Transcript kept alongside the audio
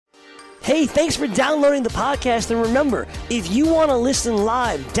Hey, thanks for downloading the podcast, and remember, if you want to listen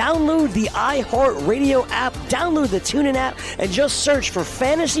live, download the iHeartRadio app, download the TuneIn app, and just search for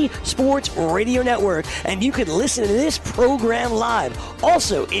Fantasy Sports Radio Network, and you can listen to this program live.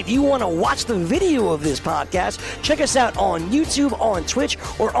 Also, if you want to watch the video of this podcast, check us out on YouTube, on Twitch,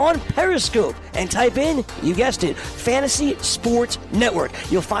 or on Periscope, and type in, you guessed it, Fantasy Sports Network.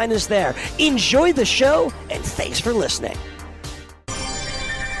 You'll find us there. Enjoy the show, and thanks for listening.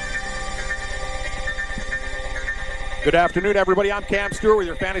 Good afternoon, everybody. I'm Cam Stewart with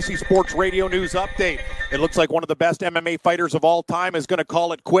your Fantasy Sports Radio News Update. It looks like one of the best MMA fighters of all time is going to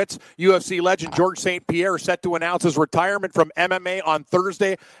call it quits. UFC legend George St. Pierre set to announce his retirement from MMA on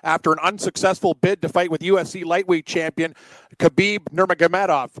Thursday after an unsuccessful bid to fight with UFC lightweight champion Khabib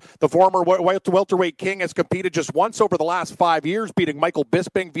Nurmagomedov. The former welterweight king has competed just once over the last 5 years, beating Michael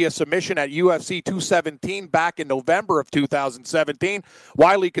Bisping via submission at UFC 217 back in November of 2017.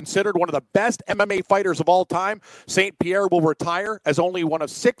 Widely considered one of the best MMA fighters of all time, St. Pierre will retire as only one of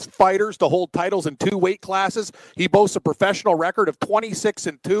 6 fighters to hold titles in 2 weight classes. He boasts a professional record of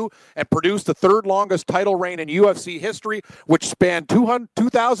 26-2 and produced the third longest title reign in UFC history, which spanned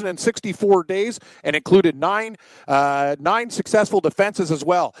 2,064 days and included nine successful defenses as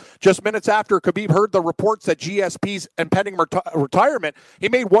well. Just minutes after Khabib heard the reports that GSP's impending retirement, he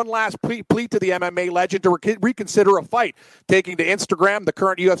made one last plea to the MMA legend to reconsider a fight. Taking to Instagram, the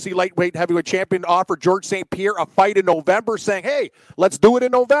current UFC lightweight heavyweight champion offered George St. Pierre a fight in November, saying, hey, let's do it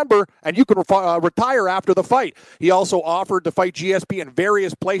in November, and you can retire after the fight. He also offered to fight GSP in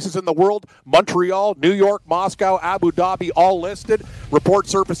various places in the world, Montreal, New York, Moscow, Abu Dhabi, all listed.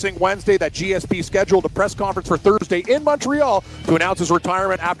 Reports surfacing Wednesday that GSP scheduled a press conference for Thursday in Montreal to announce his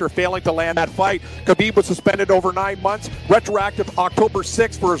retirement after failing to land that fight. Khabib was suspended over 9 months, retroactive October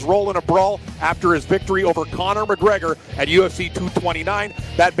 6th for his role in a brawl after his victory over Conor McGregor at UFC 229.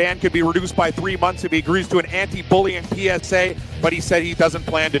 That ban could be reduced by 3 months if he agrees to an anti-bullying PSA, but he said he doesn't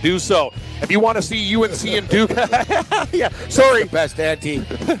plan to do so. If you want to see UNC and Duke, yeah, sorry. That's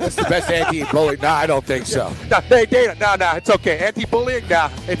the best anti-bullying. No, I don't think so. No, hey, Dana, no, it's okay. Anti-bullying,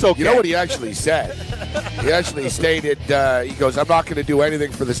 it's okay. You know what he actually said? He actually stated, he goes, I'm not going to do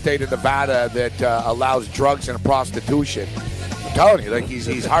anything for the state of Nevada that allows drugs and prostitution. I'm telling you, like he's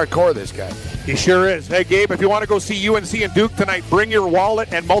hardcore, this guy. He sure is. Hey, Gabe, if you want to go see UNC and Duke tonight, bring your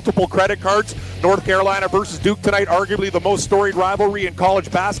wallet and multiple credit cards. North Carolina versus Duke tonight, arguably the most storied rivalry in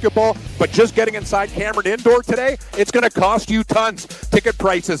college basketball. But just getting inside Cameron Indoor today, it's going to cost you tons. Ticket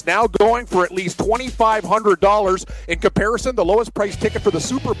prices now going for at least $2,500. In comparison, the lowest price ticket for the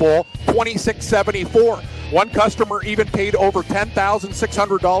Super Bowl, $2,674. One customer even paid over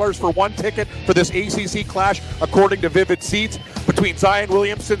 $10,600 for one ticket for this ACC clash, according to Vivid Seats. Between Zion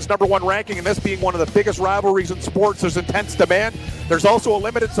Williamson's #1 ranking and this being one of the biggest rivalries in sports, there's intense demand. There's also a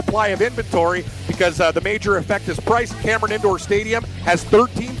limited supply of inventory because the major effect is price. Cameron Indoor Stadium has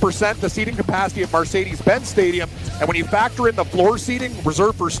 13% the seating capacity of Mercedes-Benz Stadium, and when you factor in the floor seating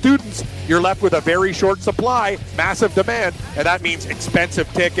reserved for students, you're left with a very short supply, massive demand, and that means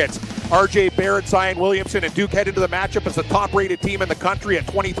expensive tickets. R.J. Barrett, Zion Williamson, and Duke head into the matchup as the top-rated team in the country at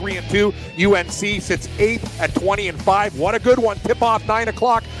 23-2. UNC sits 8th at 20-5. What a good one. Tip-off 9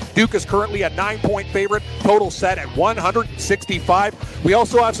 o'clock. Duke is currently a 9-point favorite. Total set at 165. We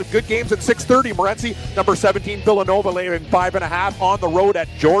also have some good games at 6:30. Morency, number 17, Villanova, laying 5.5 on the road at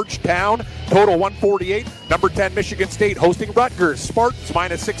Georgetown. Total 148. Number 10, Michigan State hosting Rutgers. Spartans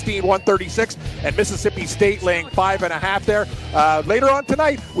 -16, 136. And Mississippi State laying 5.5 there. Later on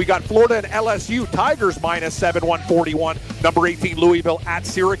tonight, we got Florida and LSU. Tigers -7, 141. Number 18, Louisville at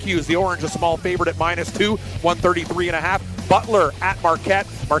Syracuse. The Orange a small favorite at -2, 133.5. Butler at Marquette.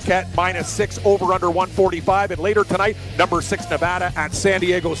 Marquette -6, over under 145. And later tonight, number 6, Nevada at San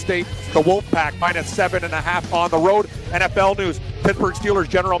Diego State. The Wolfpack -7.5 on the road. NFL news. Pittsburgh Steelers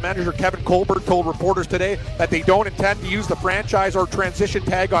general manager Kevin Colbert told reporters today that they don't intend to use the franchise or transition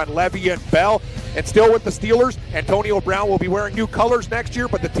tag on Levy and Bell. And still with the Steelers, Antonio Brown will be wearing new colors next year,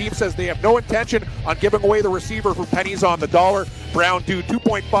 but the team says they have no intention on giving away the receiver for pennies on the dollar. Brown due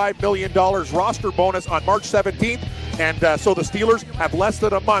 $2.5 million roster bonus on March 17th. And so the Steelers have less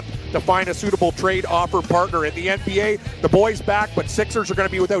than a month to find a suitable trade offer partner. In the NBA, the boys back, but Sixers are going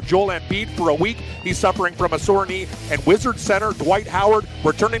to be without Joel Embiid for a week. He's suffering from a sore knee. And Wizards center Dwight Howard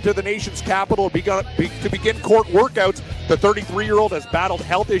returning to the nation's capital to begin court workouts. The 33-year-old has battled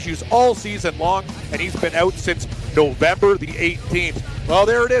health issues all season long, and he's been out since November the 18th. Well,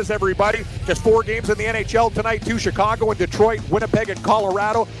 there it is, everybody. Just 4 games in the NHL tonight. 2 Chicago and Detroit, Winnipeg and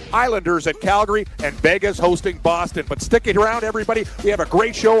Colorado, Islanders at Calgary, and Vegas hosting Boston. But stick it around, everybody. We have a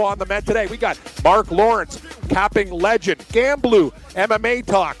great show on the Met today. We got Mark Lawrence, capping legend, GambLou, MMA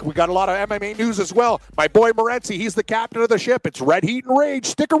talk. We got a lot of MMA news as well. My boy Morency, he's the captain of the ship. It's Red Heat and Rage.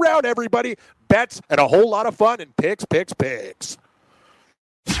 Stick around, everybody. Bets and a whole lot of fun and picks.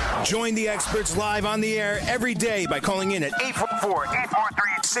 Join the experts live on the air every day by calling in at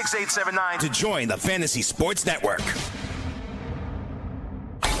 844-843-6879 to join the Fantasy Sports Network.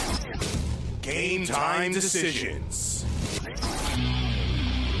 Game Time Decisions.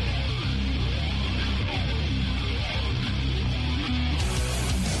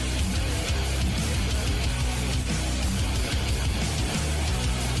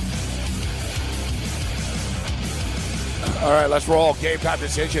 All right, let's roll. Game Time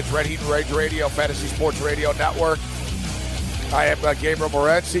Decisions, Red Heat and Rage Radio, Fantasy Sports Radio Network. I am Gabriel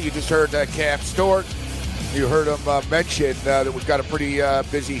Morency. You just heard Cam Stewart. You heard him mention that we've got a pretty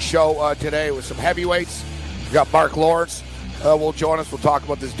busy show today with some heavyweights. We've got Mark Lawrence will join us. We'll talk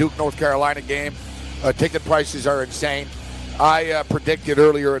about this Duke, North Carolina game. Ticket prices are insane. I predicted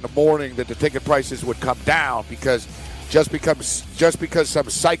earlier in the morning that the ticket prices would come down because just because some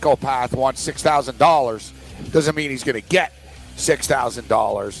psychopath wants $6,000 doesn't mean he's going to get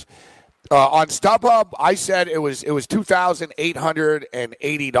 $6,000. On StubHub, I said it was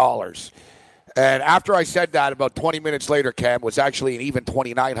 $2,880. And after I said that, about 20 minutes later, Cam, was actually an even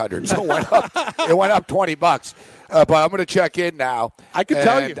 $2,900. So it went up $20. But I'm going to check in now. I can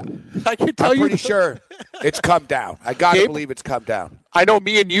tell you. I'm pretty sure it's come down. I got to believe it's come down. I know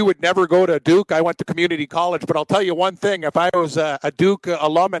me and you would never go to Duke. I went to community college, but I'll tell you one thing. If I was a Duke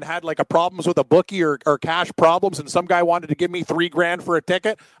alum and had like a problems with a bookie or cash problems and some guy wanted to give me $3,000 for a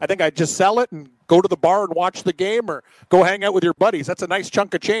ticket, I think I'd just sell it and go to the bar and watch the game or go hang out with your buddies. That's a nice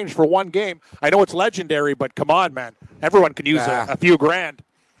chunk of change for one game. I know it's legendary, but come on, man. Everyone can use a few grand.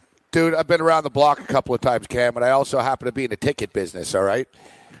 Dude, I've been around the block a couple of times, Cam, and I also happen to be in the ticket business, all right?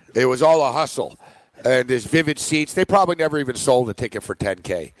 It was all a hustle. And there's Vivid Seats. They probably never even sold a ticket for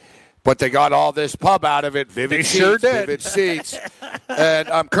 $10K. But they got all this pub out of it. Vivid Seats, sure did. Vivid Seats. And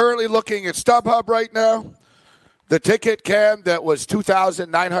I'm currently looking at StubHub right now. The ticket, Cam, that was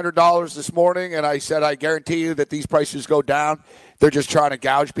 $2,900 this morning, and I said I guarantee you that these prices go down. They're just trying to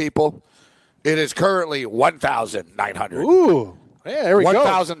gouge people. It is currently $1,900. Ooh. Yeah, there we go.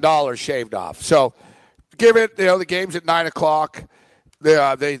 $1,000 shaved off. So give it, the game's at 9 o'clock.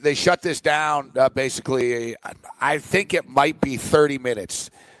 They shut this down basically, I think it might be 30 minutes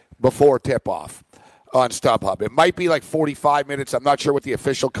before tip-off on StubHub. It might be like 45 minutes. I'm not sure what the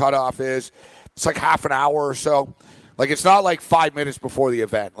official cutoff is. It's like half an hour or so. Like, it's not like 5 minutes before the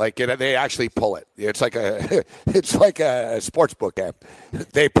event. Like, they actually pull it. It's like a sports book app.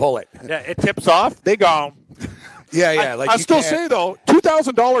 They pull it. Yeah, it tips off. They go. Yeah. I still say, though,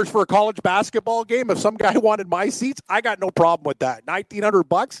 $2,000 for a college basketball game, if some guy wanted my seats, I got no problem with that.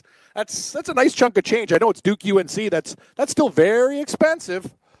 $1,900, that's a nice chunk of change. I know it's Duke UNC. That's still very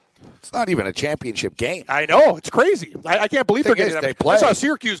expensive. It's not even a championship game. I know. It's crazy. I can't believe they're getting it. I saw a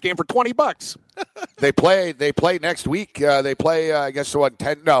Syracuse game for $20. They play next week. They play, I guess,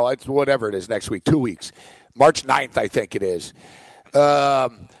 it's whatever it is next week, 2 weeks. March 9th, I think it is.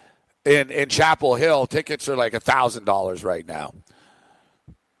 In Chapel Hill, tickets are like $1,000 right now.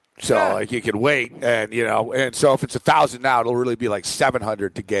 So like you can wait, and so if it's $1,000 now, it'll really be like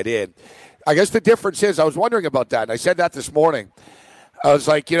 $700 to get in. I guess the difference is, I was wondering about that, and I said that this morning. I was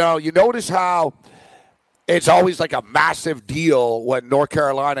like, you notice how it's always like a massive deal when North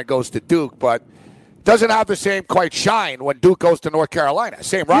Carolina goes to Duke, but doesn't have the same quite shine when Duke goes to North Carolina.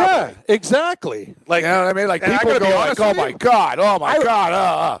 Same rivalry. Yeah, exactly. Like, you know what I mean? Like, people go like, oh my God.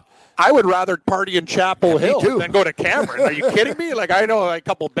 I would rather party in Chapel Hill than go to Cameron. Are you kidding me? Like, I know a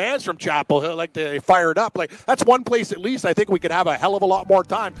couple bands from Chapel Hill, like, they fired up. Like, that's one place at least I think we could have a hell of a lot more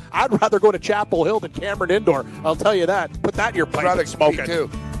time. I'd rather go to Chapel Hill than Cameron Indoor. I'll tell you that. Put that in your pipe and smoke it. Too.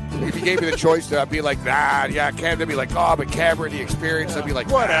 If you gave me the choice, I'd be like, Cameron. They'd be like, but Cameron, the experience. I'd be like,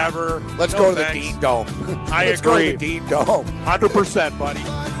 whatever. Let's go to the Dean Dome. Let's go to the Dean Dome. 100%, buddy.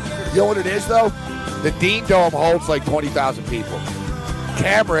 You know what it is, though? The Dean Dome holds like 20,000 people.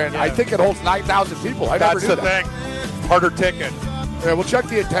 Cameron, I think it holds 9,000 people. That's the thing. Harder ticket. Yeah, we'll check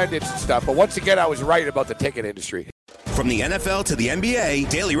the attendance and stuff. But once again, I was right about the ticket industry. From the NFL to the NBA,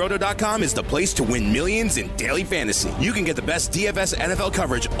 DailyRoto.com is the place to win millions in daily fantasy. You can get the best DFS NFL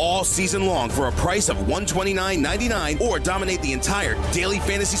coverage all season long for a price of $129.99 or dominate the entire daily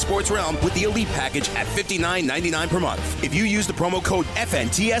fantasy sports realm with the Elite Package at $59.99 per month. If you use the promo code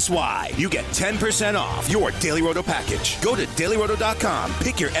FNTSY, you get 10% off your Daily Roto package. Go to DailyRoto.com,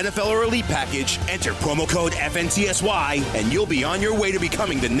 pick your NFL or Elite Package, enter promo code FNTSY, and you'll be on your way to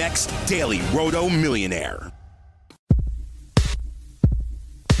becoming the next Daily Roto millionaire.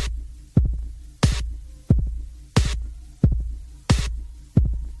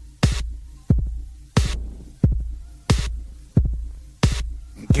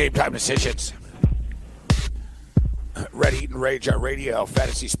 Game Time Decisions. Red Heat and Rage Radio,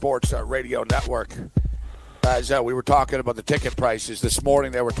 Fantasy Sports Radio Network. As we were talking about the ticket prices this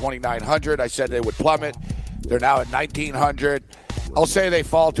morning, they were $2,900. I said they would plummet. They're now at $1,900. I'll say they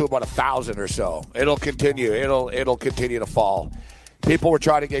fall to about $1,000 or so. It'll continue. It'll continue to fall. People were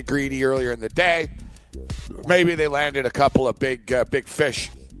trying to get greedy earlier in the day. Maybe they landed a couple of big fish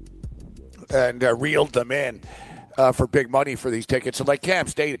and reeled them in. For big money for these tickets. And like Cam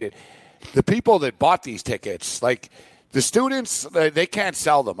stated, the people that bought these tickets, like the students, they can't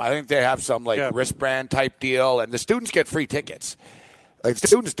sell them. I think they have some wristband type deal, and the students get free tickets. Like the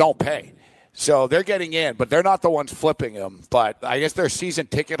students don't pay. So they're getting in, but they're not the ones flipping them. But I guess they're season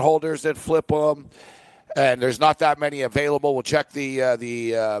ticket holders that flip them, and there's not that many available. We'll check the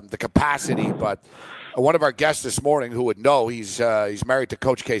capacity, but one of our guests this morning who would know, he's married to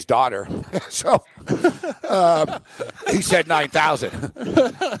Coach K's daughter. So he said 9,000.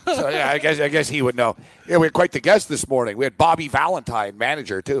 So yeah, I guess he would know. Yeah, we had quite the guest this morning. We had Bobby Valentine,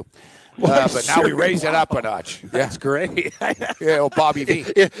 manager too. But now we raised it up a notch. Yeah. That's great. Yeah, old Bobby V.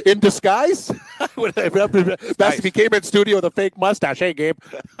 In disguise? Best if he came in studio with a fake mustache. Hey, Gabe.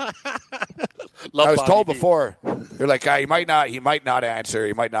 I was Bobby told V. before, they're like, he might not answer.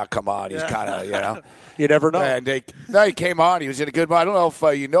 He might not come on. He's kind of, You never know. And he came on. He was in a good mood. I don't know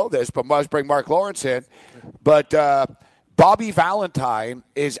if you know this, but must bring Mark Lawrence in. But Bobby Valentine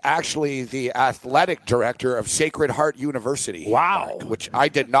is actually the athletic director of Sacred Heart University. Wow. Which I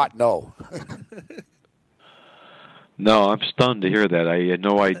did not know. No, I'm stunned to hear that. I had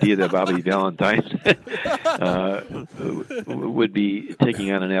no idea that Bobby Valentine would be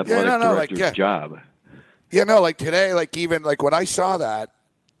taking on an athletic director's job. Yeah, no, like today, even when I saw that,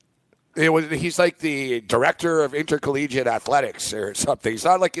 he's like the director of intercollegiate athletics or something. He's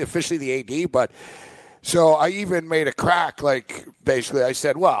not like officially the AD, but so I even made a crack. Basically, I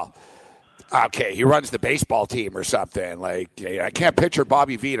said, well, okay, he runs the baseball team or something. I can't picture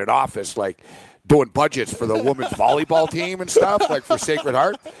Bobby V in an office doing budgets for the women's volleyball team and stuff for Sacred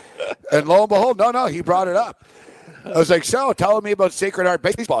Heart. And lo and behold, no, he brought it up. I was like, so telling me about Sacred Heart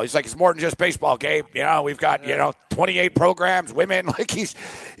baseball. He's like, it's more than just baseball, Gabe. We've got 28 programs, women. He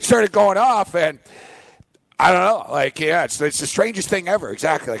started going off, and I don't know. It's the strangest thing ever.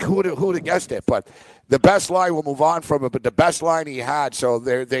 Exactly. Who would have guessed it? But the best line, we'll move on from it. But the best line he had. So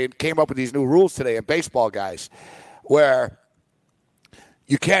they came up with these new rules today in baseball, guys, where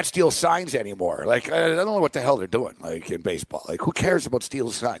you can't steal signs anymore. I don't know what the hell they're doing. In baseball, who cares about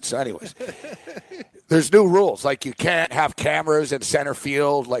stealing signs? So, anyways. There's new rules, you can't have cameras in center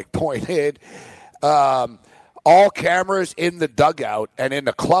field, pointed. All cameras in the dugout and in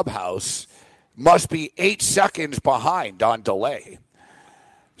the clubhouse must be 8 seconds behind on delay.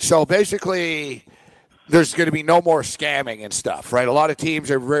 So basically, there's going to be no more scamming and stuff, right? A lot of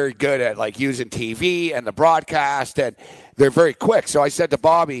teams are very good at using TV and the broadcast, and they're very quick. So I said to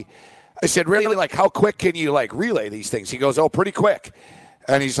Bobby, really, how quick can you relay these things? He goes, oh, pretty quick.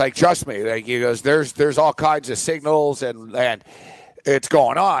 And he's like, trust me. He goes, there's all kinds of signals and it's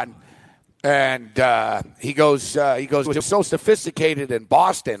going on. And he goes, it was so sophisticated in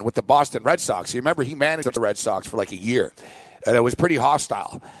Boston with the Boston Red Sox. You remember he managed the Red Sox for a year, and it was pretty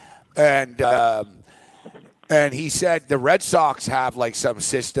hostile. And he said the Red Sox have some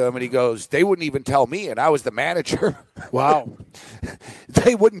system, and he goes, they wouldn't even tell me, and I was the manager. Wow.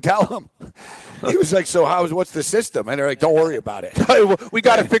 They wouldn't tell him. He was like, so what's the system? And they're like, don't worry about it. We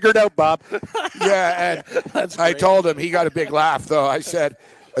got it figured out, Bob. Yeah, and I told him, he got a big laugh, though. I said,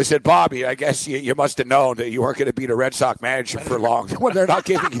 Bobby, I guess you must have known that you weren't going to be the Red Sox manager for long when they're not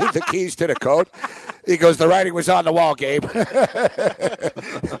giving you the keys to the coat. He goes, the writing was on the wall, Gabe.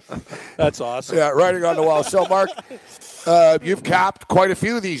 That's awesome. Yeah, writing on the wall. So, Mark, you've capped quite a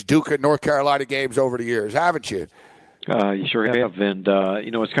few of these Duke and North Carolina games over the years, haven't you? You sure have. And,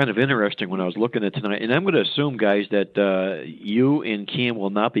 it's kind of interesting when I was looking at tonight. And I'm going to assume, guys, that you and Cam will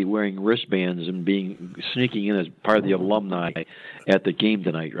not be wearing wristbands and sneaking in as part of the alumni at the game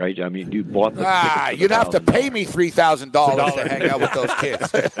tonight, right? I mean, you bought the tickets. You'd have to pay me $3,000 to hang out with those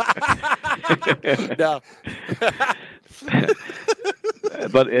kids. No.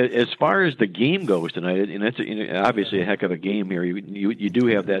 But as far as the game goes tonight, and it's obviously a heck of a game here. You do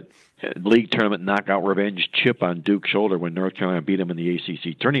have that league tournament knockout revenge chip on Duke's shoulder when North Carolina beat them in the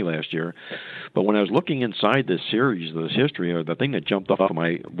ACC tourney last year. But when I was looking inside this series, this history, or the thing that jumped off of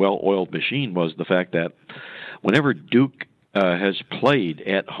my well-oiled machine was the fact that whenever Duke has played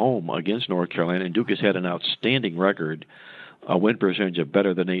at home against North Carolina, and Duke has had an outstanding record, a win percentage of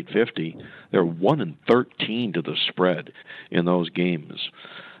better than 850. They're 1-13 to the spread in those games.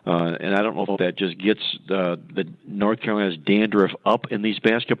 And I don't know if that just gets the North Carolina's dandruff up in these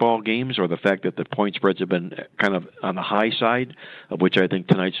basketball games, or the fact that the point spreads have been kind of on the high side, of which I think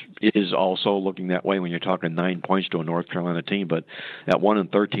tonight's is also looking that way when you're talking 9 points to a North Carolina team. But that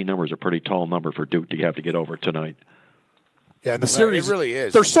 1-13 number is a pretty tall number for Duke to have to get over tonight. Yeah, and the series it really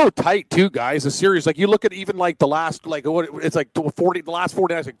is. They're so tight too, guys. The series, like you look at even like the last, like what it's like 40. The last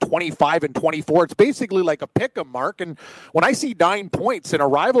 40 nights, like 25-24. It's basically like a pick 'em, Mark. And when I see 9 points in a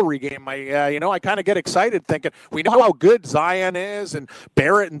rivalry game, I kind of get excited, thinking we know how good Zion is and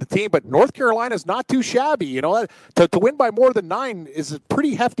Barrett and the team, but North Carolina's not too shabby. To win by more than 9 is a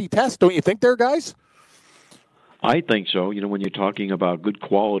pretty hefty test, don't you think, there, guys? I think so. When you're talking about good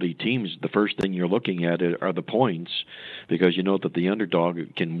quality teams, the first thing you're looking at are the points, because you know that the underdog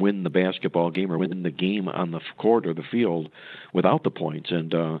can win the basketball game or win the game on the court or the field without the points.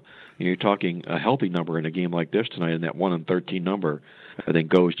 And you're talking a healthy number in a game like this tonight, and that 1-13 number, I think,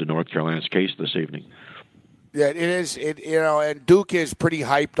 goes to North Carolina's case this evening. Yeah, it is. And Duke is pretty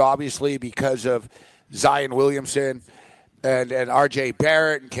hyped, obviously, because of Zion Williamson and R.J.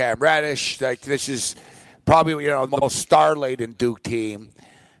 Barrett and Cam Reddish. Like, this is probably, the most star-laden Duke team.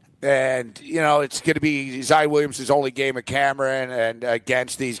 And, it's going to be Zion Williamson's only game at Cameron and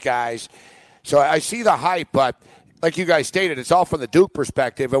against these guys. So I see the hype, but like you guys stated, it's all from the Duke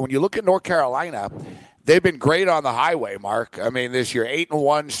perspective. And when you look at North Carolina, they've been great on the highway, Mark. I mean, this year,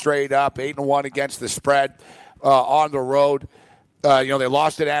 8-1 straight up, 8-1 against the spread on the road. They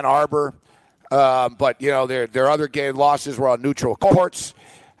lost at Ann Arbor, but, their other game losses were on neutral courts.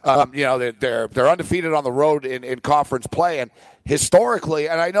 They're undefeated on the road in conference play, and historically,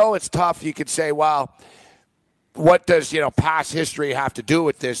 and I know it's tough. You could say, well, what does past history have to do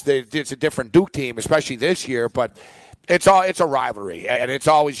with this? It's a different Duke team, especially this year, but it's a rivalry, and it's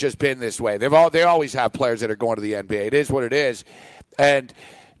always just been this way. They always have players that are going to the NBA. It is what it is, and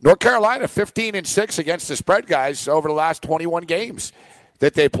North Carolina 15-6 against the spread, guys, over the last 21 games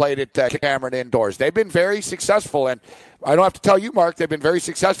that they played at Cameron indoors. They've been very successful, and I don't have to tell you, Mark, they've been very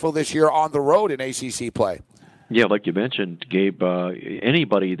successful this year on the road in ACC play. Yeah, like you mentioned, Gabe,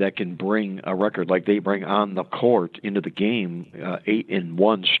 anybody that can bring a record like they bring on the court into the game,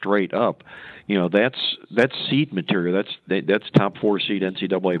 8-1 straight up, that's seed material. That's top 4 seed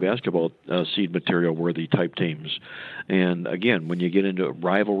NCAA basketball seed material worthy type teams. And again, when you get into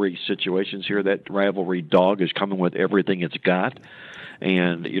rivalry situations here, that rivalry dog is coming with everything it's got.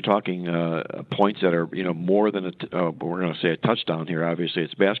 And you're talking points that are, more than we're going to say a touchdown here. Obviously,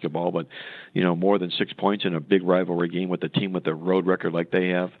 it's basketball, but, more than 6 points in a big rivalry game with a team with a road record like they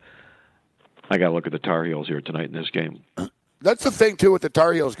have. I got to look at the Tar Heels here tonight in this game. That's the thing, too, with the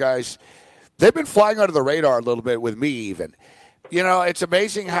Tar Heels, guys. They've been flying under the radar a little bit with me, even. It's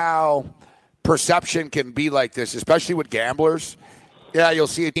amazing how perception can be like this, especially with gamblers. Yeah, you'll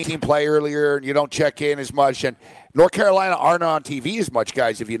see a team play earlier, and you don't check in as much, and North Carolina aren't on TV as much,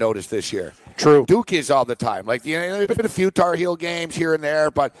 guys, if you noticed this year. True. Duke is all the time. Like, there's been a few Tar Heel games here and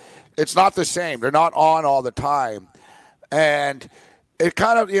there, but it's not the same. They're not on all the time. And it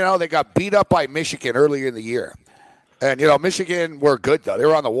kind of, they got beat up by Michigan earlier in the year. And, Michigan were good, though. They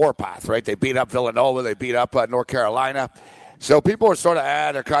were on the warpath, right? They beat up Villanova. They beat up North Carolina. So people are sort of,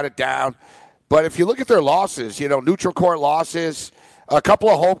 they're kind of down. But if you look at their losses, neutral court losses, a couple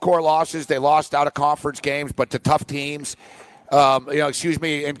of home court losses. They lost out of conference games, but to tough teams.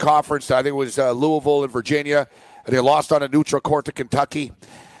 In conference, I think it was Louisville and Virginia. They lost on a neutral court to Kentucky.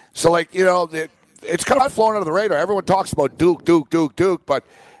 So, it's kind of flown under the radar. Everyone talks about Duke. But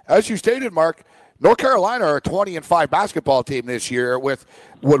as you stated, Mark, North Carolina are a 20-5 basketball team this year with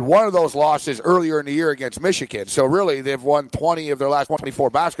one of those losses earlier in the year against Michigan. So, really, they've won 20 of their last 24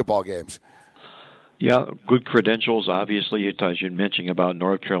 basketball games. Yeah, good credentials, obviously, as you're mentioning about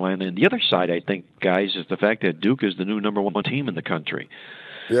North Carolina. And the other side, I think, guys, is the fact that Duke is the new number 1 team in the country.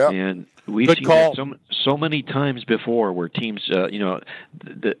 Yeah. And We've Good seen call. that so many times before where teams, you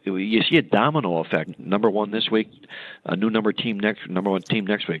see a domino effect. Number one this week, a new number one team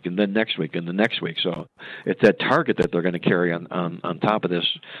next week, and then next week, and the next week. So it's that target that they're going to carry on top of this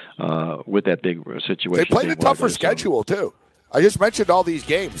with that big situation. They played a tougher schedule, too. I just mentioned all these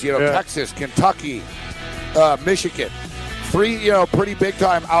games. Texas, Kentucky, Michigan. 3, pretty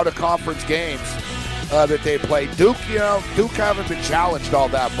big-time out-of-conference games that they played. Duke haven't been challenged all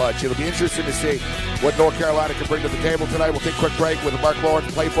that much. It'll be interesting to see what North Carolina can bring to the table tonight. We'll take a quick break with the Mark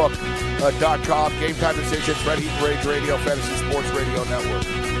Lawrence Playbook.com. Game Time Decisions, Red Heat and Rage Radio, Fantasy Sports Radio Network.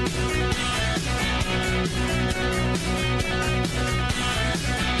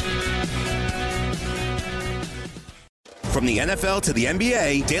 From the NFL to the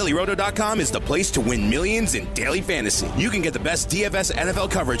NBA, DailyRoto.com is the place to win millions in daily fantasy. You can get the best DFS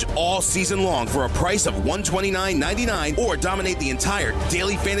NFL coverage all season long for a price of $129.99 or dominate the entire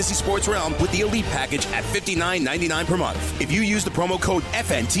daily fantasy sports realm with the Elite Package at $59.99 per month. If you use the promo code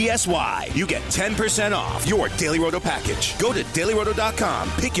FNTSY, you get 10% off your Daily Roto package. Go to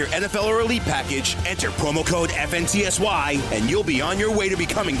DailyRoto.com, pick your NFL or Elite Package, enter promo code FNTSY, and you'll be on your way to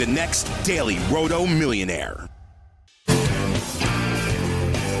becoming the next Daily Roto millionaire.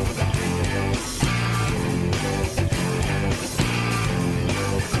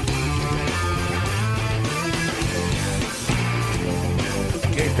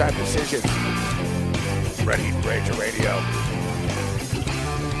 Game Time Decisions. Red Heat and Rage Radio.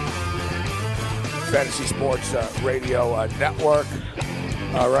 Fantasy Sports Radio Network.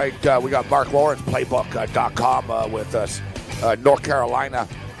 All right, we got Mark Lawrence, Playbook.com with us. North Carolina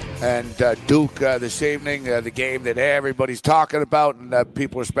and Duke this evening, the game that everybody's talking about and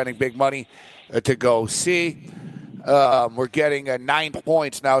people are spending big money to go see. We're getting 9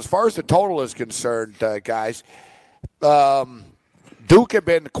 points. Now, as far as the total is concerned, guys, Duke have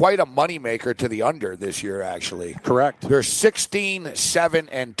been quite a moneymaker to the under this year, actually. Correct. They're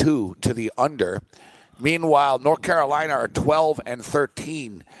 16-7-2 to the under. Meanwhile, North Carolina are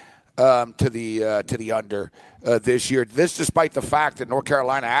 12-13 to the under this year. This despite the fact that North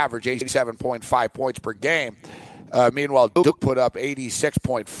Carolina averaged 87.5 points per game. Meanwhile, Duke put up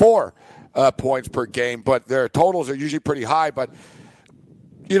 86.4 points per game. But their totals are usually pretty high. But,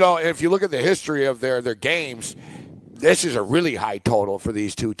 if you look at the history of their games, this is a really high total for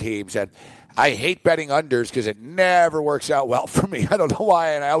these two teams. And I hate betting unders because it never works out well for me. I don't know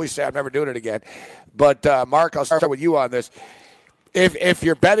why, and I always say I'm never doing it again. But, Mark, I'll start with you on this. If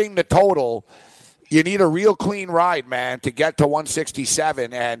you're betting the total, you need a real clean ride, man, to get to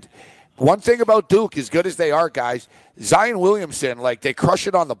 167. And one thing about Duke, as good as they are, guys, Zion Williamson, they crush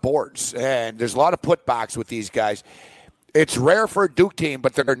it on the boards. And there's a lot of putbacks with these guys. It's rare for a Duke team,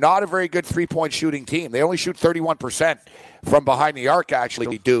 but they're not a very good three-point shooting team. They only shoot 31% from behind the arc,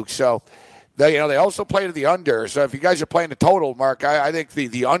 actually, Duke. So, they also play to the under. So if you guys are playing the total, Mark, I think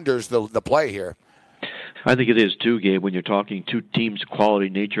the under's the play here. I think it is too, Gabe, when you're talking two teams' quality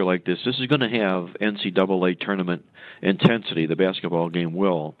nature like this. This is going to have NCAA tournament intensity, the basketball game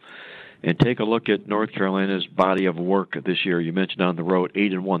will. And take a look at North Carolina's body of work this year. You mentioned on the road,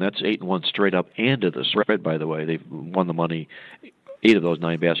 8-1. That's 8-1 straight up and to the spread, by the way. They've won the money 8 of those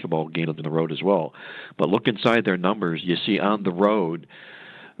 9 basketball games on the road as well. But look inside their numbers. You see on the road,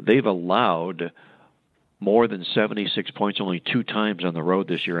 they've allowed more than 76 points only 2 times on the road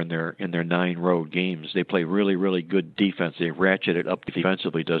this year in their 9 road games. They play really, really good defense. They ratchet it up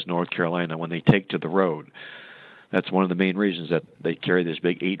defensively, does North Carolina, when they take to the road. That's one of the main reasons that they carry this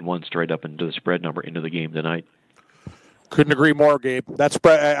big 8-1 straight up into the spread number into the game tonight. Couldn't agree more, Gabe. That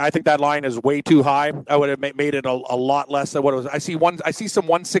spread, I think that line is way too high. I would have made it a lot less than what it was. I see some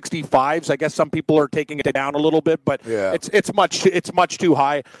 165s. I guess some people are taking it down a little bit, but yeah. It's much too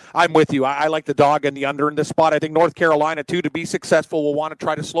high. I'm with you. I like the dog and the under in this spot. I think North Carolina too, to be successful, will want to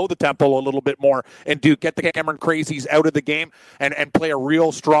try to slow the tempo a little bit more and get the Cameron Crazies out of the game and play a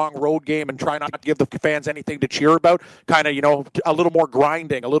real strong road game and try not to give the fans anything to cheer about. Kind of a little more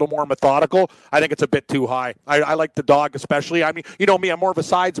grinding, a little more methodical. I think it's a bit too high. I like the dog. Especially, I mean, you know me, I'm more of a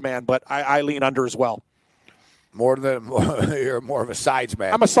sides man, but I lean under as well. You're more of a sides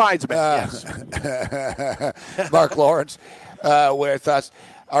man. I'm a sides man, yes. Mark Lawrence with us.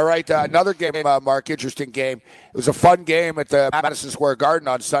 All right, another game, Mark, interesting game. It was a fun game at the Madison Square Garden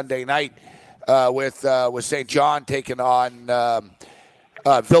on Sunday night with St. John taking on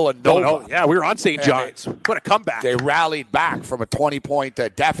Villanova. Yeah, we were on St. John's. What a comeback. They rallied back from a 20-point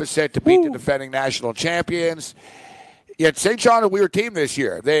deficit to beat the defending national champions. Yet St. John, a weird team this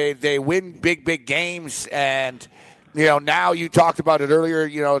year. They win big games, and now you talked about it earlier.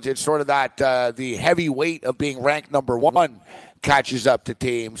 It's sort of that the heavy weight of being ranked number 1 catches up to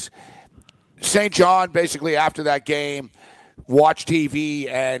teams. St. John, basically after that game, watched TV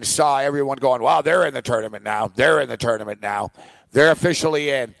and saw everyone going, wow, they're in the tournament now. They're in the tournament now. They're officially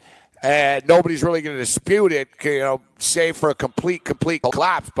in. And nobody's really going to dispute it, save for a complete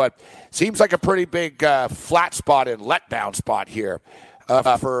collapse. But seems like a pretty big flat spot and letdown spot here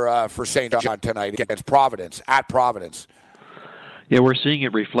for St. John tonight against Providence, at Providence. Yeah, we're seeing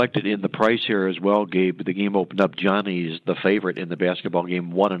it reflected in the price here as well, Gabe. The game opened up Johnny's the favorite in the basketball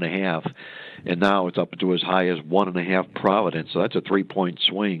game, 1.5, and now it's up to as high as 1.5 Providence. So that's a 3-point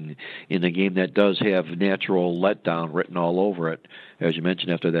swing in a game that does have natural letdown written all over it, as you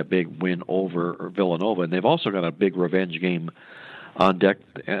mentioned, after that big win over Villanova. And they've also got a big revenge game on deck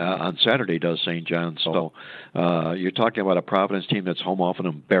on Saturday, does St. John. So you're talking about a Providence team that's home off an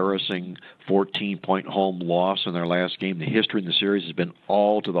embarrassing 14-point home loss in their last game. The history in the series has been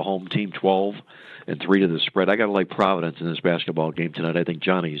all to the home team, 12 and 3 to the spread. I got to like Providence in this basketball game tonight. I think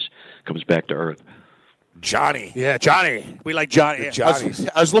Johnny's comes back to earth. Johnny. Yeah, Johnny. We like Johnny.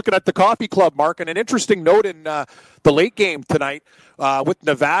 I was looking at the coffee club, Mark, and an interesting note in the late game tonight with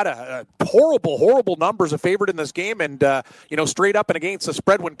Nevada. Horrible numbers, a favorite in this game, and straight up and against the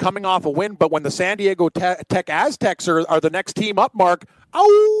spread when coming off a win. But when the San Diego Tech Aztecs are the next team up, Mark,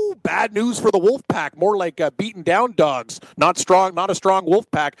 bad news for the Wolfpack. More like beaten down dogs. Not a strong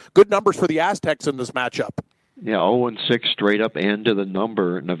Wolfpack. Good numbers for the Aztecs in this matchup. Yeah, 0-6 straight up and to the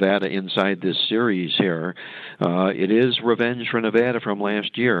number, Nevada inside this series here. It is revenge for Nevada from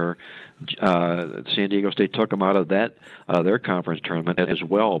last year. San Diego State took them out of their conference tournament as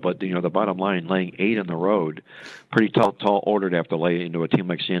well. But the bottom line, laying 8 on the road, pretty tall order to have to lay into a team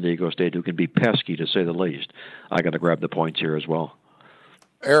like San Diego State, who can be pesky to say the least. I got to grab the points here as well.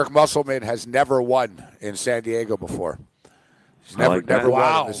 Eric Musselman has never won in San Diego before. He's never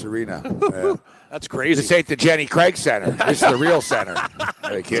won in this arena. Yeah. That's crazy. This ain't the Jenny Craig Center. This is the real center.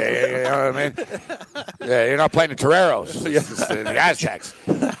 You know what I mean? Yeah, you're not playing the Toreros. This is the Aztecs.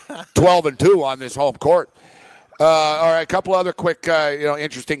 12-2 on this home court. All right, a couple other quick,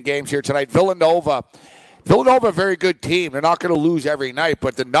 interesting games here tonight. Villanova, a very good team. They're not going to lose every night,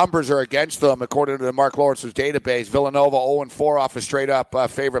 but the numbers are against them, according to the Mark Lawrence's database. Villanova 0-4 off a straight-up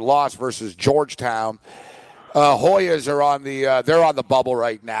favorite loss versus Georgetown. Hoyas are they're on the bubble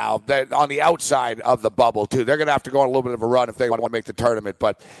right now. They're on the outside of the bubble, too. They're going to have to go on a little bit of a run if they want to make the tournament.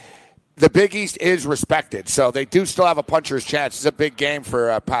 But the Big East is respected, so they do still have a puncher's chance. It's a big game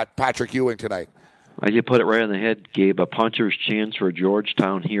for Patrick Ewing tonight. You put it right on the head, Gabe. A puncher's chance for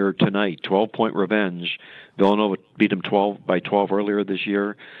Georgetown here tonight. 12-point revenge. Villanova beat them 12 earlier this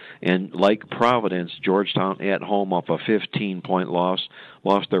year. And like Providence, Georgetown at home off a 15-point loss.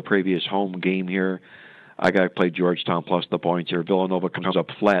 Lost their previous home game here. I got to play Georgetown plus the points here. Villanova comes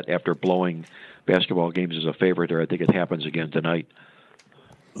up flat after blowing basketball games as a favorite here. I think it happens again tonight.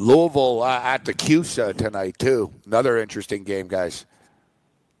 Louisville at the CUSA tonight, too. Another interesting game, guys.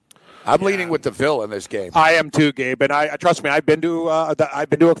 I'm leaning with the Ville in this game. I am too, Gabe, and I trust me. I've been to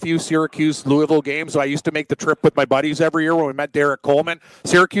a few Syracuse Louisville games. So I used to make the trip with my buddies every year when we met Derek Coleman.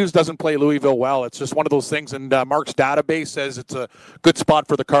 Syracuse doesn't play Louisville well. It's just one of those things, and Mark's database says it's a good spot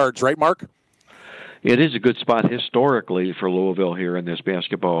for the Cards, right, Mark? It is a good spot historically for Louisville here in this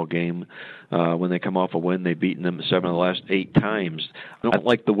basketball game. When they come off a win, they've beaten them 7 of the last 8 times. I don't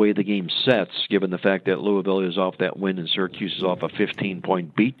like the way the game sets, given the fact that Louisville is off that win and Syracuse is off a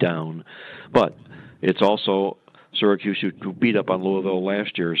 15-point beatdown. But it's also Syracuse who beat up on Louisville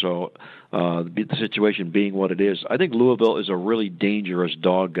last year. So the situation being what it is, I think Louisville is a really dangerous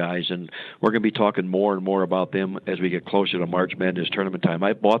dog, guys, and we're going to be talking more and more about them as we get closer to March Madness tournament time.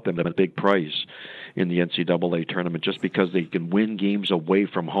 I bought them at a big price in the NCAA tournament just because they can win games away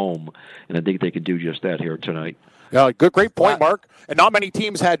from home, and I think they can do just that here tonight. Yeah, great point, Mark. And not many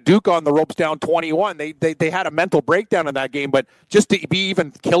teams had Duke on the ropes down 21. They had a mental breakdown in that game, but just to be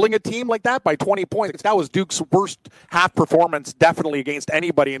even killing a team like that by 20 points, that was Duke's worst half performance definitely against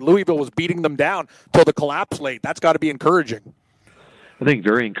anybody, and Louisville was beating them down till the collapse late. That's got to be encouraging. I think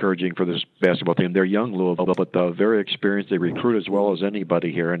very encouraging for this basketball team. They're young, Louisville, but very experienced. They recruit as well as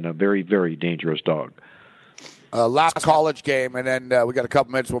anybody here, and a very, very dangerous dog. Last college game, and then we got a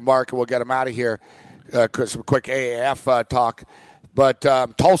couple minutes with Mark, and we'll get him out of here. Some quick AAF talk. But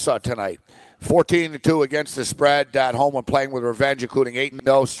Tulsa tonight, 14-2 against the spread at home when playing with revenge, including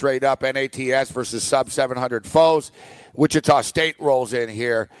 8-0 straight up NATS versus sub-700 foes. Wichita State rolls in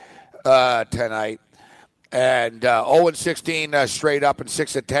here tonight. And 0-16 straight up and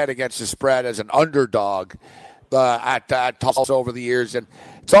 6-10 against the spread as an underdog at Tulsa over the years. And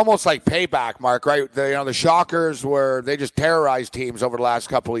it's almost like payback, Mark, right? The Shockers they just terrorized teams over the last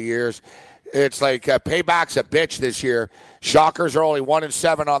couple of years. It's like payback's a bitch this year. Shockers are only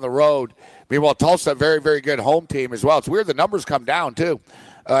 1-7 on the road. Meanwhile, Tulsa, a very, very good home team as well. It's weird the numbers come down, too,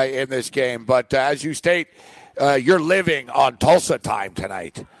 in this game. But as you state, you're living on Tulsa time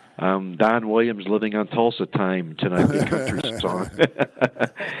tonight. Don Williams living on Tulsa time tonight, the country song.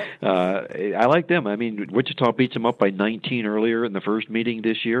 I like them. I mean, Wichita beats them up by 19 earlier in the first meeting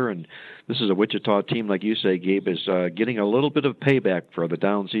this year, and this is a Wichita team, like you say, Gabe, is getting a little bit of payback for the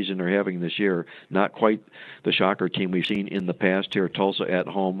down season they're having this year. Not quite the Shocker team we've seen in the past here. Tulsa at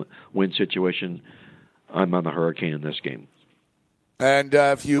home, win situation. I'm on the Hurricane in this game. And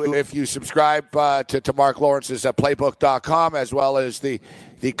if you subscribe to Mark Lawrence's playbook.com as well as the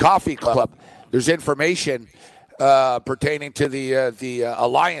Coffee Club, there's information pertaining to the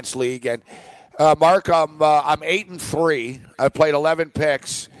Alliance League. And Mark, I'm 8-3. I played 11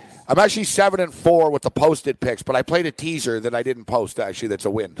 picks. I'm actually 7-4 with the posted picks, but I played a teaser that I didn't post. Actually, that's a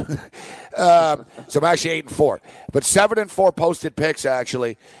win. So I'm actually 8-4, but 7-4 posted picks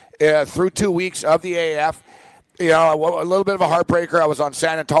actually through 2 weeks of the AAF. You know, a little bit of a heartbreaker. I was on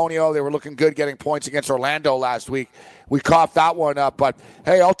San Antonio. They were looking good getting points against Orlando last week. We coughed that one up. But,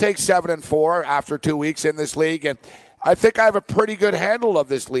 hey, I'll take 7-4 after 2 weeks in this league. And I think I have a pretty good handle of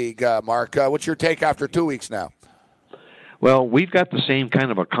this league, Mark. What's your take after 2 weeks now? Well, we've got the same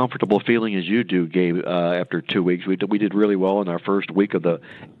kind of a comfortable feeling as you do, Gabe, after 2 weeks. We did really well in our first week of the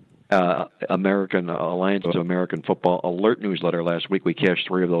American Alliance of American Football Alert newsletter last week. We cashed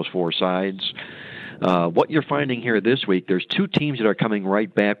 3 of those 4 sides. What you're finding here this week, there's 2 teams that are coming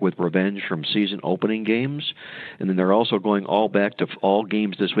right back with revenge from season opening games, and then they're also going all back to all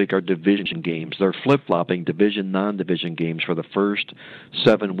games this week are division games. They're flip-flopping division, non-division games for the first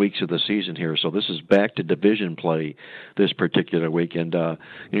 7 weeks of the season here. So this is back to division play this particular week. And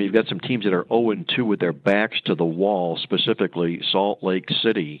you've got some teams that are 0-2 with their backs to the wall, specifically Salt Lake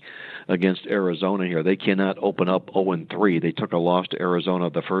City against Arizona here. They cannot open up 0-3. They took a loss to Arizona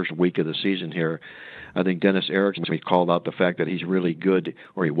the first week of the season here. I think Dennis Erickson called out the fact that he's really good,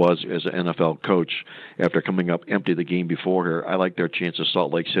 or he was as an NFL coach, after coming up empty the game before here. I like their chances,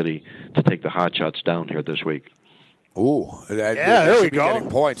 Salt Lake City, to take the Hotshots down here this week. Ooh, there we go. Getting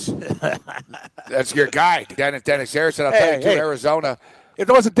points. That's your guy, Dennis Erickson. I'll tell you, Arizona. It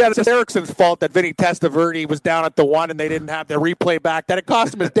wasn't Dennis Erickson's fault that Vinny Testaverde was down at the 1 and they didn't have the replay back. That it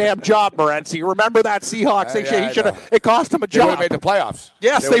cost him his damn job, Morency. Remember that Seahawks? It cost him a job. They would have made the playoffs.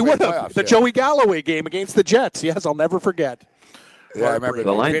 Yes, they would have. The Joey Galloway game against the Jets. Yes, I'll never forget. Yeah, I remember.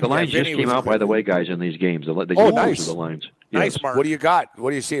 The lines just came out, by the way, guys, in these games. They nice. The lines. Nice, yes. Mark. What do you got?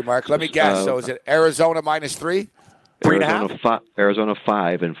 What do you see, Mark? Let me guess. So is it Arizona -3? 3.5? Arizona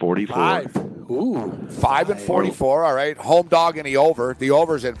 5 and 44. 5. Ooh. 5 and 44. All right. Home dog in the over. The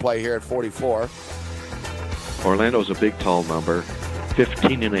over's in play here at 44. Orlando's a big, tall number.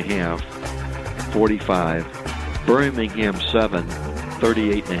 15.5, 45. Birmingham 7,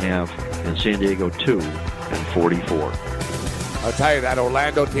 38.5. And San Diego 2 and 44. I'll tell you, that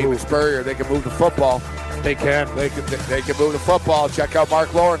Orlando team in Spurrier, they can move the football. They can. They can move the football. Check out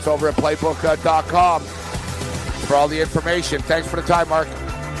Mark Lawrence over at playbook.com for all the information. Thanks for the time, Mark.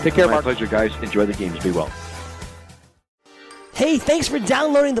 Take care, Mark. My pleasure, guys. Enjoy the games. Be well. Hey, thanks for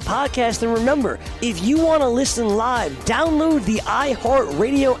downloading the podcast. And remember, if you want to listen live, download the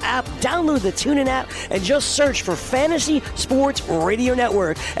iHeartRadio app, download the TuneIn app, and just search for Fantasy Sports Radio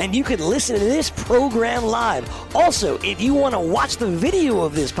Network, and you can listen to this program live. Also, if you want to watch the video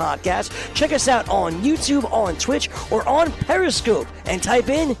of this podcast, check us out on YouTube, on Twitch, or on Periscope, and type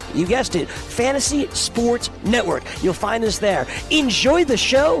in, you guessed it, Fantasy Sports Network. You'll find us there. Enjoy the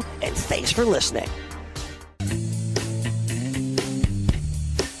show, and thanks for listening.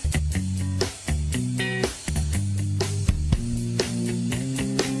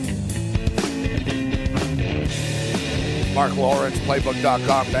 Mark Lawrence,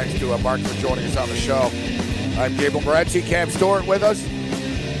 playbook.com. Thanks to Mark for joining us on the show. I'm Gabriel Morency, Cam Stewart with us.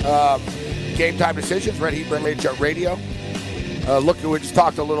 Game Time Decisions, Red Heat Radio. We just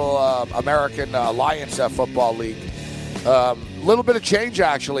talked a little American Alliance Football League. Little bit of change,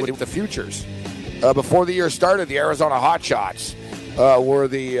 actually, with the futures. Before the year started, the Arizona Hotshots were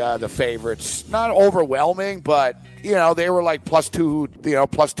the favorites. Not overwhelming, but, they were like plus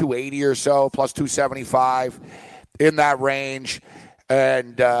 280 or so, plus 275. In that range,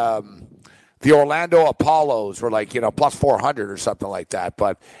 and the Orlando Apollos were like, plus 400 or something like that.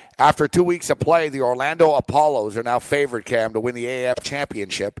 But after 2 weeks of play, the Orlando Apollos are now favored, Cam, to win the AAF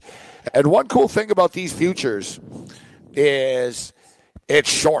championship. And one cool thing about these futures is it's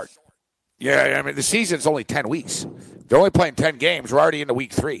short. Yeah, I mean, the season's only 10 weeks. They're only playing 10 games. We're already into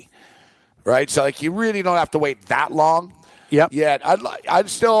week 3, right? So, you really don't have to wait that long. yet. I'd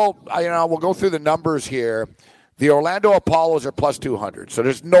still, we'll go through the numbers here. The Orlando Apollos are plus 200, so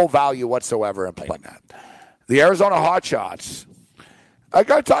there's no value whatsoever in playing that. The Arizona Hotshots, I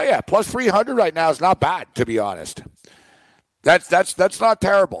got to tell you, plus 300 right now is not bad, to be honest. That's not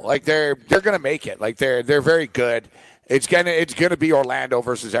terrible. Like they're going to make it. Like they're very good. It's gonna be Orlando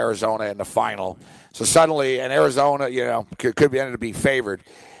versus Arizona in the final. So suddenly, and Arizona, could be ended to be favored.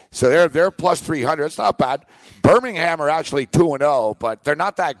 So they're plus 300. It's not bad. Birmingham are actually 2-0, but they're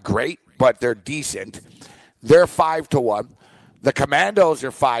not that great, but they're decent. They're 5-1. The Commandos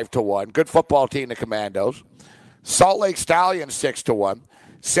are 5-1. Good football team, the Commandos. Salt Lake Stallions 6-1.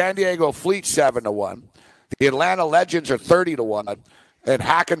 San Diego Fleet 7-1. The Atlanta Legends are 30-1. And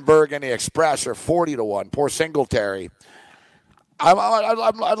Hackenberg and the Express are 40-1. Poor Singletary.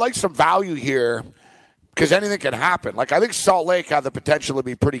 I'd like some value here because anything can happen. Like I think Salt Lake have the potential to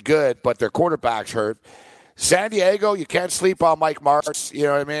be pretty good, but their quarterback's hurt. San Diego, you can't sleep on Mike Martz. You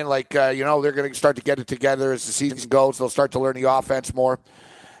know what I mean? Like, they're going to start to get it together as the season goes. They'll start to learn the offense more.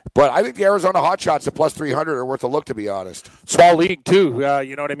 But I think the Arizona Hotshots at plus 300 are worth a look, to be honest. Small league, too.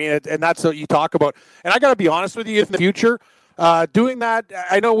 You know what I mean? And that's what you talk about. And I got to be honest with you, in the future, doing that,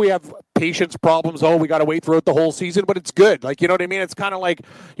 I know we have patience problems. We got to wait throughout the whole season, but it's good. Like, you know what I mean? It's kind of like,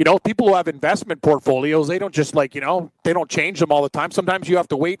 people who have investment portfolios, they don't just they don't change them all the time. Sometimes you have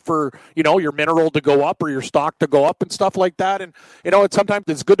to wait for, your mineral to go up or your stock to go up and stuff like that. And, sometimes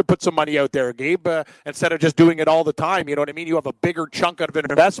it's good to put some money out there, Gabe, instead of just doing it all the time. You know what I mean? You have a bigger chunk of an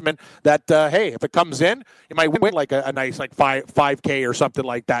investment that, hey, if it comes in, you might win like a nice, like 5K or something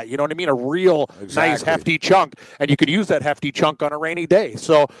like that. You know what I mean? A real nice, hefty chunk. And you could use that hefty chunk on a rainy day.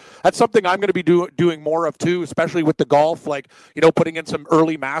 So that's something I'm going to be doing more of too, especially with the golf, like, putting in some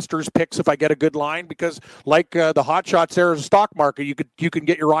early Masters picks if I get a good line, because like the Hot Shots there is a stock market. You can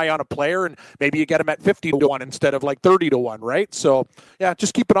get your eye on a player and maybe you get them at 50-1 instead of like 30-1, right? So yeah,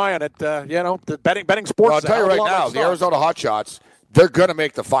 just keep an eye on it. The betting sports. Well, I'll tell you right now, the Arizona Hot Shots, they're going to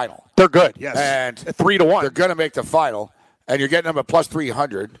make the final. They're good, yes. And at 3-1, they're going to make the final, and you're getting them at plus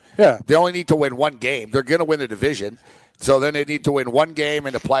 300. Yeah, they only need to win one game. They're going to win the division. So then they need to win one game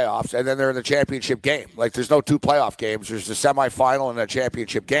in the playoffs, and then they're in the championship game. Like, there's no two playoff games. There's a semifinal and a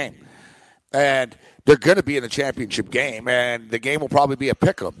championship game. And they're going to be in the championship game, and the game will probably be a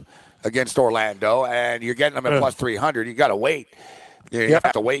pick'em against Orlando, and you're getting them at plus 300. You got to wait. You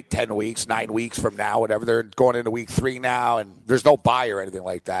have to wait 10 weeks, 9 weeks from now, whatever. They're going into week 3 now, and there's no bye or anything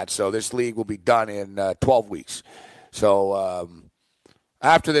like that. So this league will be done in 12 weeks. So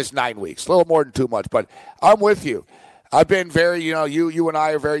after this 9 weeks, a little more than too much, but I'm with you. I've been very, you and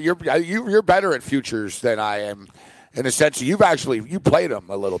I are very, you're better at futures than I am, in the sense that you played them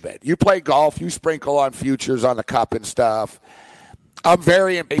a little bit. You play golf, you sprinkle on futures on the cup and stuff. I'm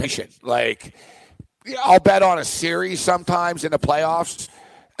very impatient. Like, I'll bet on a series sometimes in the playoffs,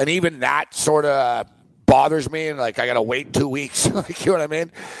 and even that sort of bothers me. And like, I got to wait 2 weeks. Like, you know what I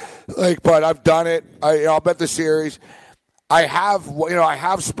mean? Like, but I've done it. I'll bet the series. I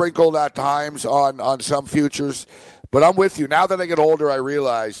have sprinkled at times on some futures. But I'm with you. Now that I get older, I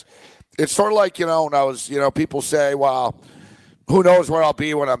realize it's sort of like, when I was, people say, well, who knows where I'll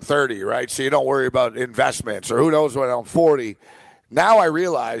be when I'm 30, right? So you don't worry about investments, or who knows when I'm 40. Now I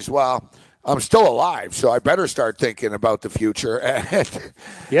realize, well, I'm still alive, so I better start thinking about the future. And,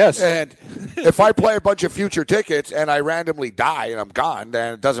 yes. And if I play a bunch of future tickets and I randomly die and I'm gone,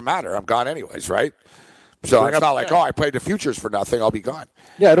 then it doesn't matter. I'm gone anyways, right? So it's not like, I played the futures for nothing. I'll be gone.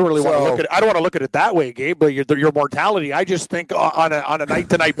 Yeah, I don't really want to look at it. I don't want to look at it that way, Gabe. But your mortality, I just think on a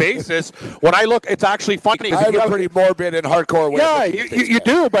night-to-night basis, when I look, it's actually funny. I have a pretty morbid and hardcore way. Yeah, you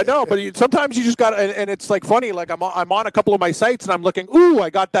do, but no. But sometimes you just got, and it's like funny. Like I'm on a couple of my sites, and I'm looking. Ooh, I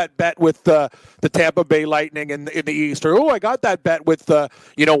got that bet with the Tampa Bay Lightning in the East, or I got that bet with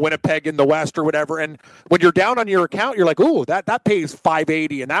Winnipeg in the West, or whatever. And when you're down on your account, you're like, ooh, that pays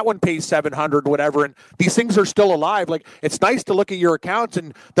 $580, and that one pays $700, whatever. And these things are still alive. Like, it's nice to look at your accounts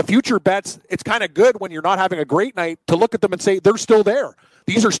and the future bets. It's kind of good when you're not having a great night to look at them and say they're still there.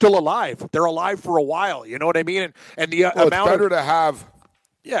 These are still alive. They're alive for a while. You know what I mean? And the amount it's better to have.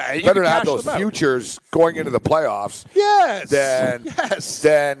 Yeah, you better to have those futures going into the playoffs. Yes.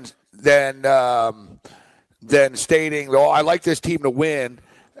 Than stating, I like this team to win,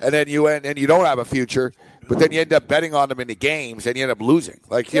 and then you don't have a future. But then you end up betting on them in the games, and you end up losing.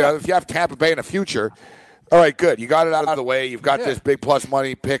 Like, if you have Tampa Bay in a future, all right, good. You got it out of the way. You've got this big plus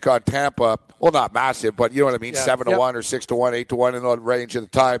money pick on Tampa. Well, not massive, but you know what I mean, 7-1 or 6-1, 8-1 in the range of the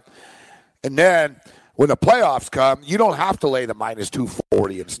time. And then when the playoffs come, you don't have to lay the minus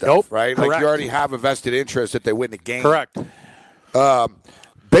 240 and stuff, right? Correct. Like, you already have a vested interest that they win the game. Correct.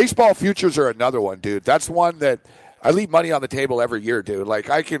 Baseball futures are another one, dude. That's one that I leave money on the table every year, dude. Like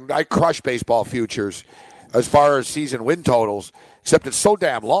I crush baseball futures as far as season win totals, except it's so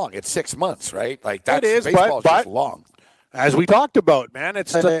damn long. It's 6 months, right? Like that's baseball's just long. As we talked about, man,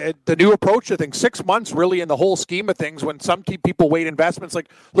 it's the new approach to things. 6 months, really, in the whole scheme of things. When some people weight investments, like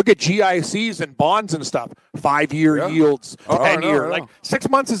look at GICs and bonds and stuff, 5-year yields, 10-year. Like 6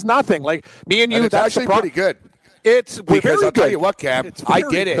 months is nothing. Like me and you, that's actually pretty good. It's because I'll good. tell you what, Cam, I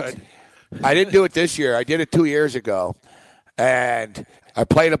did it. Good. I didn't do it this year. I did it 2 years ago, and I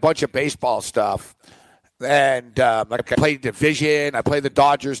played a bunch of baseball stuff. And I played division. I played the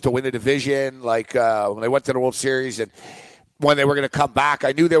Dodgers to win the division. Like when they went to the World Series, and when they were going to come back,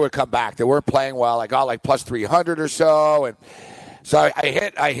 I knew they would come back. They weren't playing well. I got like plus 300 or so, and so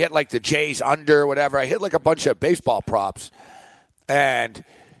I hit like the Jays under, whatever. I hit like a bunch of baseball props, and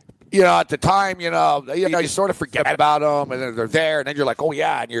at the time, you sort of forget about them, and then they're there, and then you're like, oh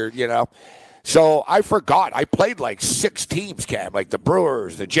yeah, and So I forgot. I played like 6 teams, Cam, like the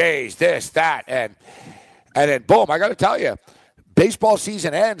Brewers, the Jays, this, that, and then, boom, I got to tell you, baseball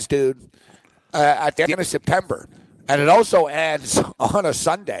season ends, dude, at the end of September. And it also ends on a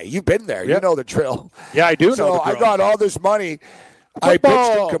Sunday. You've been there. Yep. You know the drill. Yeah, I do know the drill. I got all this money. I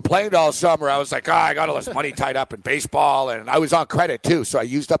bitched and complained all summer. I was like, I got all this money tied up in baseball. And I was on credit, too, so I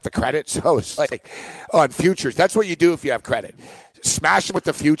used up the credit. So it's like on futures. That's what you do if you have credit. Smash them with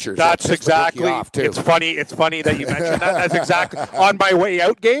the futures. That's exactly. It's funny that you mentioned that. That's exactly. On my way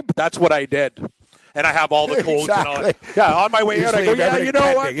out, Gabe, that's what I did. And I have all the codes and all that. Yeah, on my way out, I go, yeah, you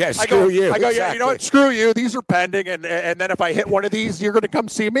know what? Yeah, screw you. I go, yeah, you know what? Screw you. These are pending. And then if I hit one of these, you're going to come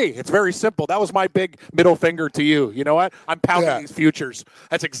see me. It's very simple. That was my big middle finger to you. You know what? I'm pounding these futures.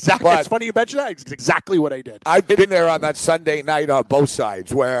 That's exactly. It's funny you mentioned that. It's exactly what I did. I've been there on that Sunday night on both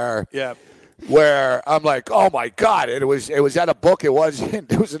sides where I'm like, oh my God. It was at a book. It was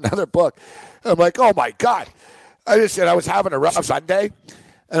another book. I'm like, oh my God. I was having a rough Sunday.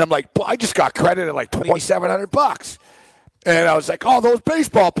 And I'm like, I just got credit at like $2,700. And I was like, oh, those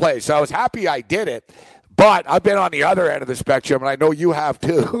baseball plays. So I was happy I did it. But I've been on the other end of the spectrum, and I know you have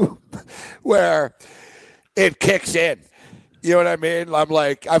too, where it kicks in. You know what I mean? I'm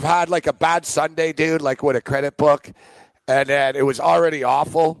like, I've had like a bad Sunday, dude, like with a credit book. And then it was already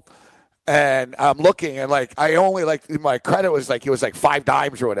awful. And I'm looking, and like, I only like, my credit was like, it was like 5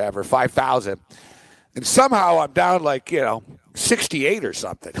 dimes or whatever, 5,000. And somehow I'm down like, 68 or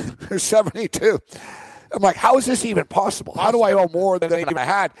something, or 72. I'm like, how is this even possible? How do I owe more than I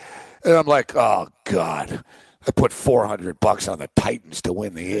had? And I'm like, oh, God. I put $400 on the Titans to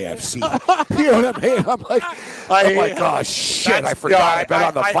win the AFC. You know what I mean? I'm like, oh shit! I forgot. I bet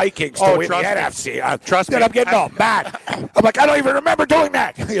on the Vikings to win the NFC. Trust me, I'm getting all mad. I'm like, I don't even remember doing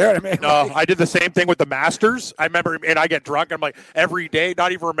that. You know what I mean? No, I did the same thing with the Masters. I remember, and I get drunk. I'm like, every day,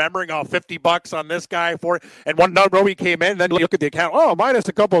 not even remembering. $50 on this guy for it. And one nobody came in. Then you look at the account. Oh, minus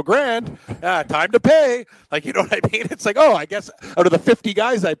a couple of grand. Time to pay. Like, you know what I mean? It's like, oh, I guess out of the 50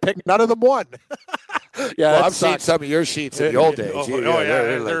 guys I picked, none of them won. Yeah, well, I've seen some of your sheets in the old days.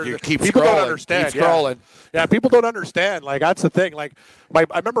 You keep people scrolling. Don't understand. Keep scrolling. Yeah, people don't understand. Like, that's the thing. Like, I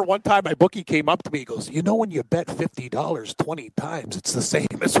remember one time my bookie came up to me. He goes, when you bet $50 20 times, it's the same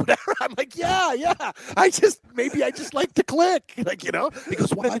as whatever. I'm like, yeah. I just like to click. Like, He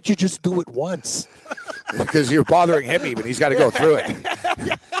goes, why don't you just do it once? Because you're bothering him even. He's got to go through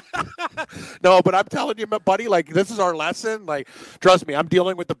it. No, but I'm telling you, buddy, like, this is our lesson. Like, trust me, I'm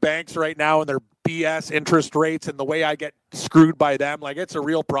dealing with the banks right now and their BS interest rates and the way I get screwed by them. Like, it's a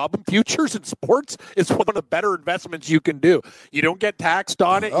real problem. Futures in sports is one of the better investments you can do. You don't get taxed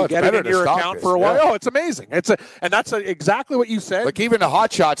on it. You get it in your account for a while. Yeah. Oh, it's amazing. And that's exactly what you said. Like, even the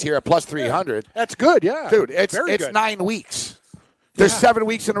hot shots here at plus 300. That's good, yeah. Dude, it's 9 weeks. There's 7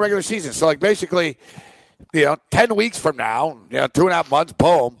 weeks in the regular season. So, like, basically, 10 weeks from now, 2.5 months,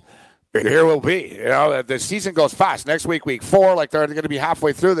 boom, here we'll be. The season goes fast. Next week, week 4, like, they're going to be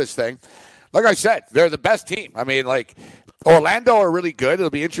halfway through this thing. Like I said, they're the best team. I mean, like, Orlando are really good. It'll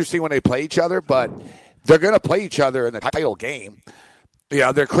be interesting when they play each other, but they're going to play each other in the title game.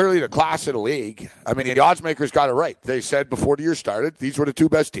 They're clearly the class of the league. I mean, the odds makers got it right. They said before the year started, these were the 2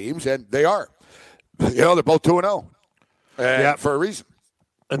 best teams, and they are. They're both 2-0. Yeah, for a reason.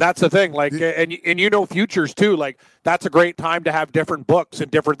 And that's the thing, like, and futures too. Like, that's a great time to have different books and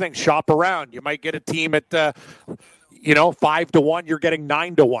different things. Shop around. You might get a team at 5-1. You're getting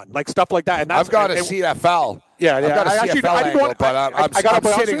 9-1, like stuff like that. And that's, I've got a CFL. Yeah, I've got a CFL angle, but I'm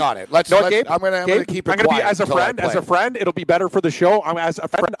sitting on it. I'm going to keep it quiet. As a friend, it'll be better for the show. As a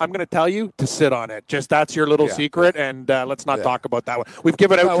friend, I'm going to tell you to sit on it. Just that's your little secret, and let's not talk about that one. We've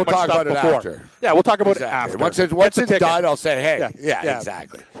given out too much stuff before. After. Yeah, we'll talk about it after. Once it's done, I'll say, hey,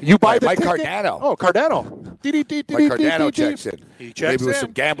 exactly. You buy the ticket? Cardano. Oh, Cardano. Mike Cardano checks in. He checks Maybe with in.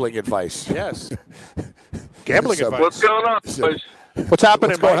 some gambling advice. Yes. Gambling So- advice. What's going on, boys? What's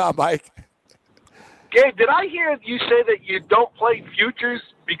happening, What's going Mike? on, Mike? Gabe, did I hear you say that you don't play futures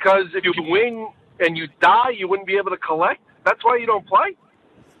because if you win and you die, you wouldn't be able to collect? That's why you don't play?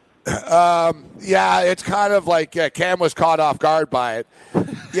 Yeah, it's kind of like Cam was caught off guard by it.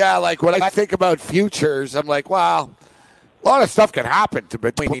 Yeah, like when I think about futures, I'm like, well, a lot of stuff can happen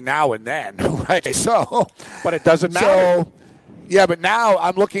between now and then, right? So, But it doesn't matter. So, yeah, but now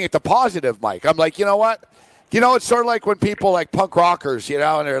I'm looking at the positive, Mike. I'm like, you know what? It's sort of like when people like punk rockers,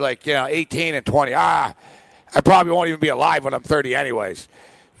 and they're like, 18 and 20. I probably won't even be alive when I'm 30 anyways.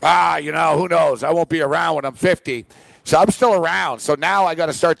 Who knows? I won't be around when I'm 50. So I'm still around. So now I got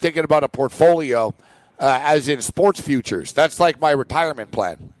to start thinking about a portfolio as in sports futures. That's like my retirement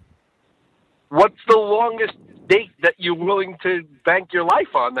plan. What's the longest date that you're willing to bank your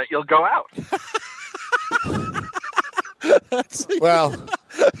life on that you'll go out? Well,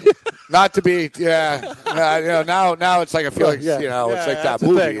 not to be, now it's like I feel like, it's like that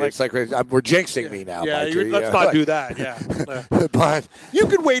movie. It's like we're jinxing me now. Yeah, Mike. let's not do that. Yeah. But You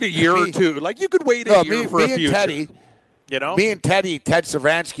could wait a year or two. Like, you could wait a year for a future. Me and Teddy, Ted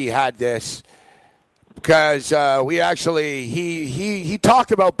Savansky had this because we actually he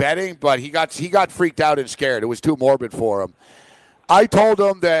talked about betting, but he got freaked out and scared. It was too morbid for him. I told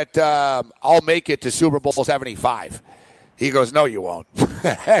him that I'll make it to Super Bowl 75. He goes, no, you won't.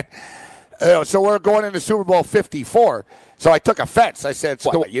 So we're going into Super Bowl 54. So I took offense. I said,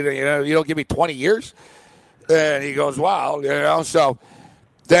 so you don't give me 20 years? And he goes, wow, So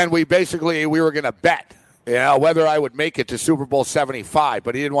then we were going to bet, whether I would make it to Super Bowl 75,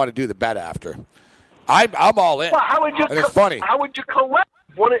 but he didn't want to do the bet after. I'm all in. Well, how would you? And it's funny. How would you collect?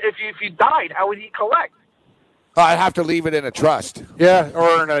 If you died, how would he collect? I'd have to leave it in a trust. Yeah,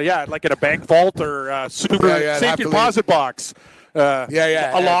 or like in a bank vault or safety deposit box. A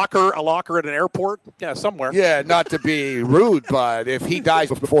locker at an airport. Yeah, somewhere. Yeah, not to be rude, but if he dies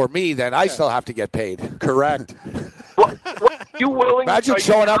before me, then I still have to get paid. Correct. What you willing? Imagine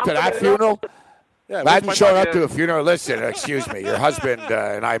showing up to that funeral. Yeah, Imagine showing up to a funeral. Listen, excuse me, your husband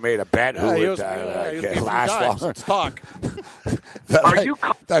and I made a bet who would last long. Let's talk. Are you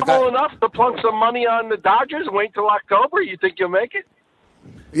comfortable enough to plunk some money on the Dodgers and wait till October? You think you'll make it?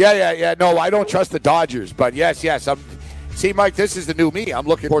 Yeah. No, I don't trust the Dodgers, but yes. See, Mike, this is the new me. I'm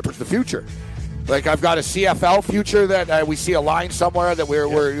looking towards the future. Like I've got a CFL future that we see a line somewhere that we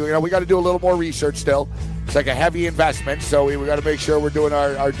got to do a little more research still. It's like a heavy investment, so we got to make sure we're doing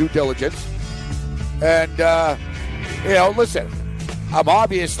our due diligence. And listen, I've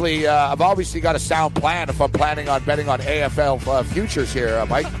obviously got a sound plan if I'm planning on betting on AFL futures here,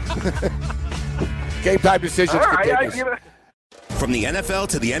 Mike. Game time decisions. All right, From the NFL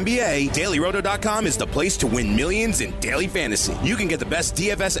to the NBA, DailyRoto.com is the place to win millions in daily fantasy. You can get the best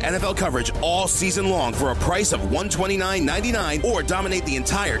DFS NFL coverage all season long for a price of $129.99 or dominate the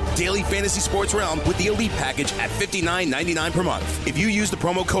entire daily fantasy sports realm with the Elite Package at $59.99 per month. If you use the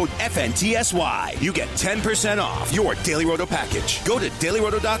promo code FNTSY, you get 10% off your Daily Roto package. Go to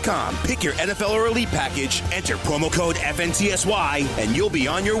DailyRoto.com, pick your NFL or Elite Package, enter promo code FNTSY, and you'll be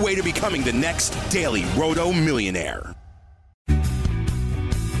on your way to becoming the next Daily Roto millionaire.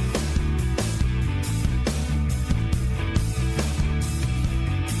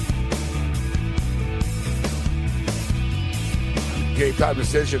 Game time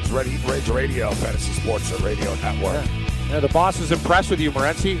decisions, Ready Rage Radio, Fantasy Sports Radio Network. Yeah, the boss is impressed with you,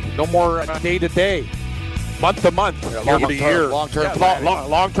 Morency. No more day to day, month to month, year to year,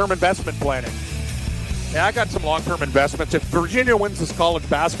 long-term investment planning. Yeah, I got some long-term investments. If Virginia wins this college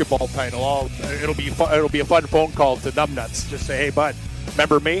basketball title, it'll be a fun phone call to Numbnuts. Just say, hey, bud,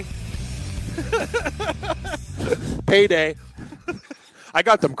 remember me? Payday. I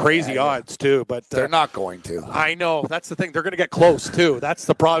got them crazy odds, too. But they're not going to. I know. That's the thing. They're going to get close, too. That's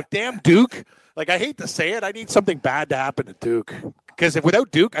the problem. Damn Duke. Like, I hate to say it. I need something bad to happen to Duke. Because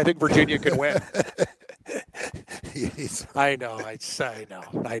without Duke, I think Virginia can win. I know. I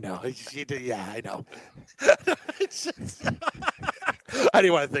know. Yeah, I know. I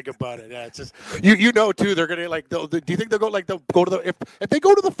didn't want to think about it. Yeah, it's just you know too. They're gonna do you think they'll go to the if they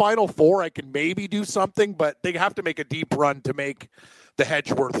go to the Final Four? I can maybe do something, but they have to make a deep run to make the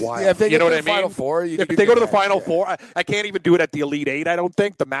hedge worthwhile. Yeah, if they get to what the I mean? Final Four, if they go to the Final Four, I can't even do it at the Elite Eight. I don't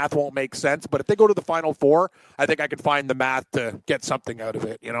think the math won't make sense. But if they go to the Final Four, I think I can find the math to get something out of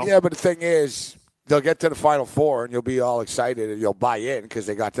it. Yeah, but the thing is, they'll get to the Final Four and you'll be all excited and you'll buy in because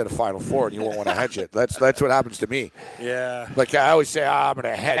they got to the Final Four and you won't want to hedge it. That's what happens to me. Yeah. Like I always say, I'm going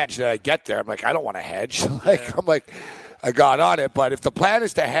to hedge. I get there. I'm like, I don't want to hedge. I'm like, I got on it. But if the plan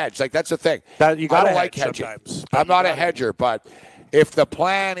is to hedge, like that's the thing. You got to like hedging. I'm not a hedger, but if the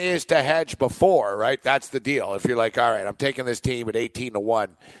plan is to hedge before, right, that's the deal. If you're like, all right, I'm taking this team at 18-1,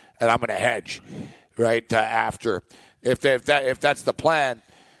 and I'm going to hedge, right, after. If that's the plan,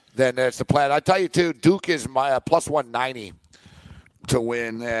 then that's the plan. I tell you, too, Duke is my plus 190 to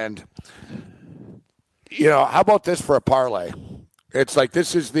win. And, how about this for a parlay? It's like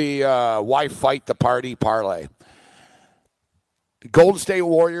this is the why fight the party parlay. Golden State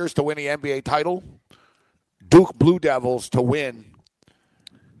Warriors to win the NBA title. Duke Blue Devils to win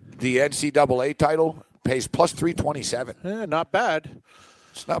the NCAA title pays plus 327. Yeah, not bad.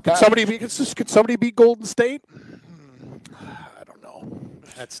 It's not bad. Could somebody beat Golden State? I don't know.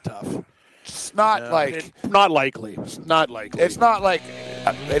 That's tough. It's not not likely. It's not likely. It's not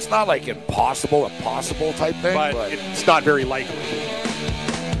like impossible type thing. But it's not very likely.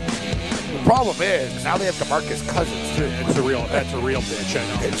 The problem is now they have DeMarcus Cousins too. That's a real bitch. I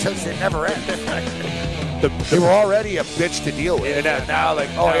know. It's just it never ends. They were already a bitch to deal with, and now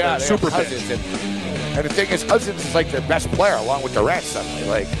they're super Cousins. And the thing is, Cousins is like their best player along with Durant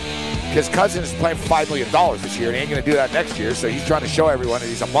suddenly, because Cousins is playing for $5 million this year, and he ain't going to do that next year. So he's trying to show everyone that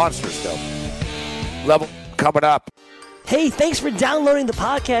he's a monster still. Level coming up. Hey, thanks for downloading the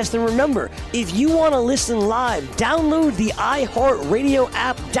podcast. And remember, if you want to listen live, download the iHeartRadio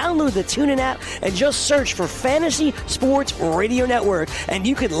app, download the TuneIn app, and just search for Fantasy Sports Radio Network, and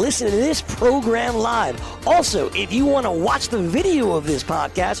you can listen to this program live. Also, if you want to watch the video of this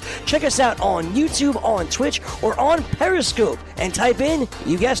podcast, check us out on YouTube, on Twitch, or on Periscope, and type in,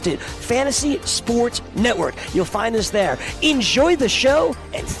 you guessed it, Fantasy Sports Network. You'll find us there. Enjoy the show,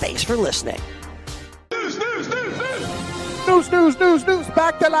 and thanks for listening. News.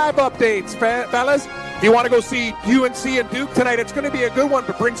 Back to live updates, fellas. If you want to go see UNC and Duke tonight, it's going to be a good one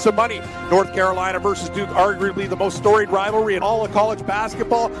to bring some money. North Carolina versus Duke, arguably the most storied rivalry in all of college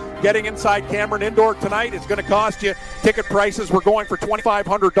basketball. Getting inside Cameron Indoor tonight is going to cost you. Ticket prices, we're going for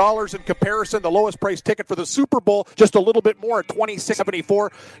 $2,500 in comparison. The lowest price ticket for the Super Bowl, just a little bit more at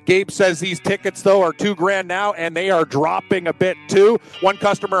 $2,674. Gabe says these tickets, though, are $2,000 now, and they are dropping a bit, too. One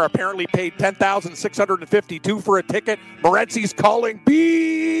customer apparently paid $10,652 for a ticket. Morency's calling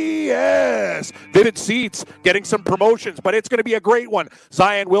BS. Vivid Seats getting some promotions, but it's going to be a great one.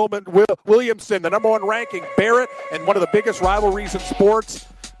 Zion Williamson, the number one ranking, Barrett, and one of the biggest rivalries in sports.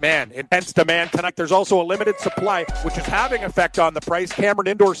 Man, intense demand tonight. There's also a limited supply, which is having effect on the price. Cameron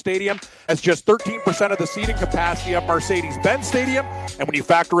Indoor Stadium has just 13% of the seating capacity of Mercedes-Benz Stadium. And when you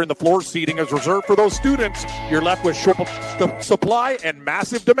factor in the floor seating as reserved for those students, you're left with short supply and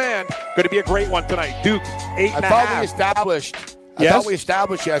massive demand. Going to be a great one tonight. Duke, 8.5. I thought we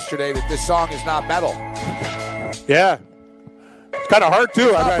established yesterday that this song is not metal. Yeah. It's kind of hard, too.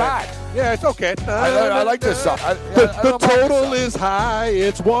 It's not bad. Yeah, it's okay. I like this song. The total is high.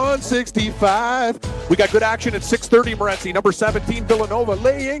 It's 165. We got good action at 6:30, Morency. Number 17, Villanova,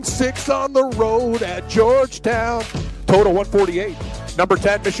 laying 6 on the road at Georgetown. Total 148. Number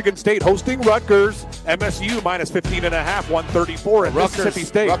 10, Michigan State hosting Rutgers. MSU minus 15.5, 134 at Mississippi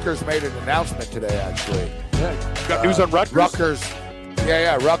State. Rutgers made an announcement today, actually. Yeah. Got news on Rutgers?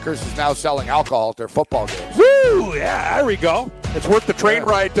 Rutgers is now selling alcohol at their football games. Woo! Yeah, there we go. It's worth the train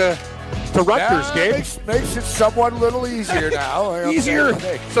ride to Rutgers, Gabe. Makes it somewhat a little easier now. Easier.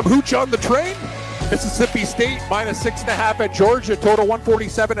 Some hooch on the train. Mississippi State minus 6.5 at Georgia. Total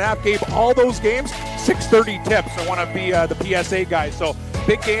 147.5. Gabe, all those games, 6:30 tips. I want to be the PSA guy. So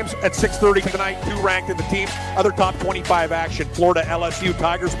big games at 6:30 tonight. 2 ranked in the teams. Other top 25 action. Florida LSU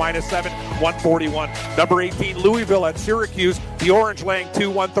Tigers minus 7, 141. Number 18 Louisville at Syracuse. The Orange laying 2,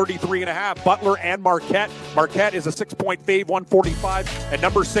 133.5. Butler and Marquette. Marquette is a 6-point fave, 145. And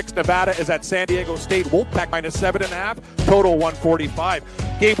number 6 Nevada is at San Diego State. Wolfpack minus 7.5. Total 145.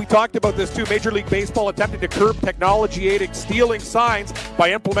 Gabe, we talked about this too. Major League Baseball attempting to curb technology-aided stealing signs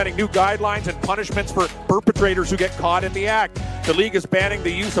by implementing new guidelines and punishments for perpetrators who get caught in the act. The league is banning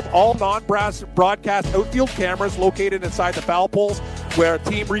the use of all non-broadcast outfield cameras located inside the foul poles, where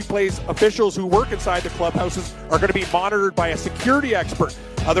team replays officials who work inside the clubhouses are going to be monitored by a security expert.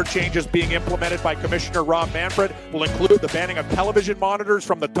 Other changes being implemented by Commissioner Rob Manfred will include the banning of television monitors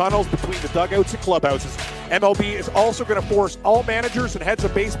from the tunnels between the dugouts and clubhouses. MLB is also going to force all managers and heads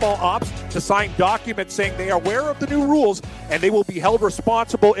of baseball ops to sign documents saying they are aware of the new rules and they will be held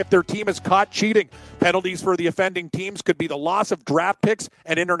responsible if their team is caught cheating. Penalties for the offending teams could be the loss of draft picks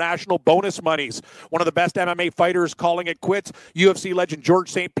and international bonus monies. One of the best MMA fighters calling it quits. UFC legend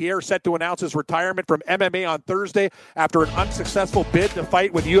George St. Pierre set to announce his retirement from MMA on Thursday after an unsuccessful bid to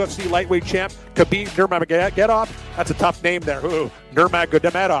fight with UFC lightweight champ Khabib Nurmagomedov. That's a tough name there.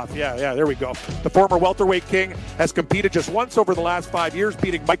 Nurmagomedov. Yeah, there we go. The former welterweight king has competed just once over the last 5 years,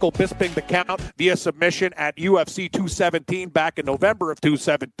 beating Michael Bisping the Count via submission at UFC 217 back in November of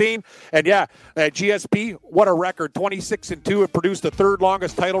 2017. And GSP, what a record, 26-2, and produced the third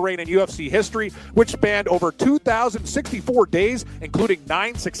longest title reign in UFC history, which spanned over 2,064 days, including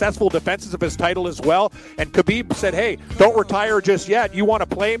 9 successful defenses of his title as well. And Khabib said, hey, don't retire just yet. You want to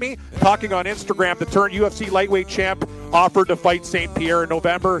play me? Talking on Instagram, the turned UFC lightweight champ offered to fight St. Pierre in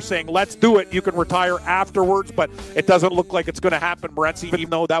November, saying, let's do it. You can retire afterwards, but it doesn't look like it's going to happen, Morency, even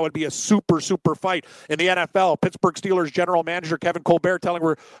though that would be a super fight. In the NFL, Pittsburgh Steelers general manager Kevin Colbert telling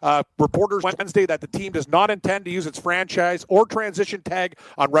reporters Wednesday that the team does not intend to use its franchise or transition tag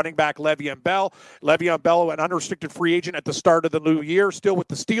on running back Le'Veon Bell. Le'Veon Bell, an unrestricted free agent at the start of the new year, still with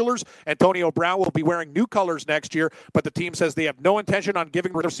the Steelers. Antonio Brown will be wearing new colors next year, but the team says they have no intention on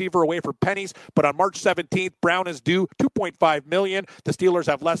giving the receiver away for pennies. But on March 17th, Brown is due $2.5 million. The Steelers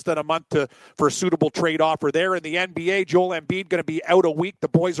have less than a month for a suitable trade offer there. In the NBA, Joel Embiid going to be out a week. The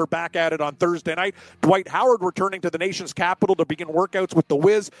boys are back at it on Thursday night. Dwight Howard returning to the nation's capital to begin workouts with the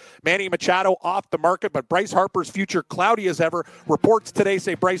Wiz. Manny Machado off the market, but Bryce Harper's future cloudy as ever. Reports today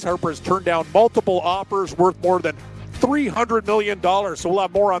say Bryce Harper has turned down multiple offers worth more than $300 million. So we'll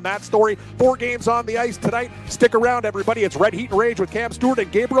have more on that story. 4 games on the ice tonight. Stick around, everybody. It's Red Heat and Rage with Cam Stewart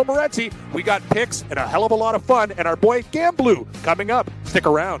and Gabriel Morency. We got picks and a hell of a lot of fun. And our boy GambLou coming up. Stick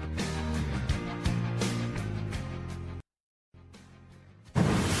around.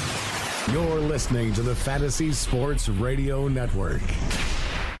 You're listening to the Fantasy Sports Radio Network.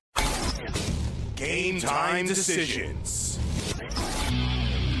 Game time decisions.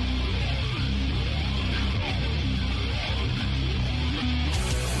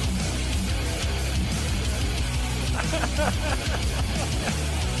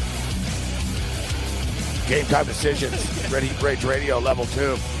 Game time decisions. Red Heat Rage Radio, level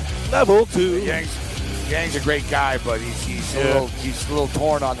 2. Level 2. Yang's a great guy, but he's a little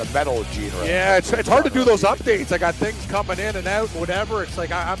torn on the metal gene right now. It's hard to do those updates. I got things coming in and out, whatever. It's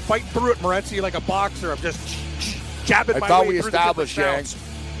like I'm fighting through it, Morency, like a boxer. I'm just jabbing my way through the different sounds. I thought we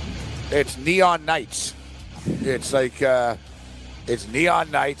established, Yang, it's Neon Nights. It's like it's Neon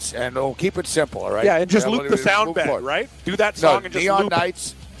Nights, and we'll keep it simple, all right? Yeah, and just loop the sound bed, right? Do that song and just Neon loop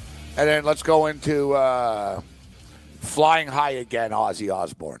Nights, and then let's go into Flying High Again, Ozzy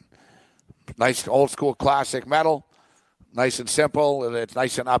Osbourne. Nice old-school classic metal, nice and simple, and it's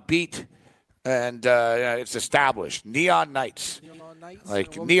nice and upbeat, and it's established. Neon Nights.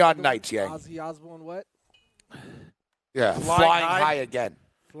 Like Neon Nights, yeah. Ozzy Osbourne what? Yeah, Flying High Again.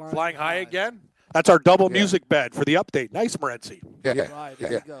 Flying High Again? That's our double music bed for the update. Nice, Morency. Yeah. Right,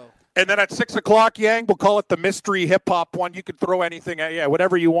 there you go. And then at 6 o'clock, Yang, we'll call it the mystery hip-hop one. You can throw anything at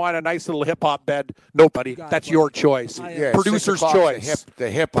whatever you want, a nice little hip-hop bed. Nobody. That's your choice. Producer's choice. The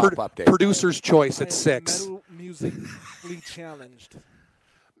hip-hop update. Producer's choice at 6. Metal musically challenged.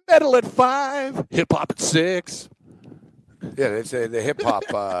 Metal at 5. Hip-hop at 6. Yeah, it's the hip-hop.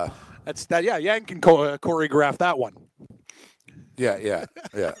 That's that. Yeah, Yang can choreograph that one. Yeah.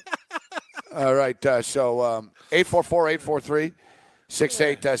 All right, so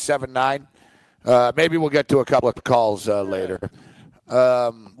 844-843-6879. Maybe we'll get to a couple of calls later.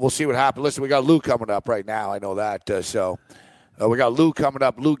 We'll see what happens. Listen, we got Lou coming up right now. I know that. So we got Lou coming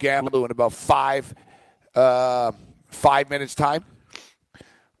up, Lou GambLou, in about 5 minutes' time.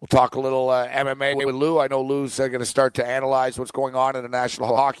 We'll talk a little MMA with Lou. I know Lou's going to start to analyze what's going on in the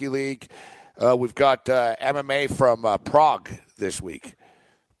National Hockey League. We've got MMA from Prague this week.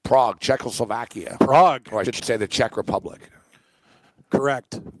 Prague, Czechoslovakia. Prague. Or I should say the Czech Republic.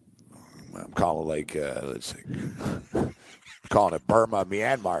 Correct. I'm calling let's see. I'm calling it Burma,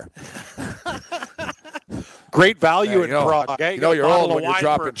 Myanmar. Great value in Prague. You know you're old when you're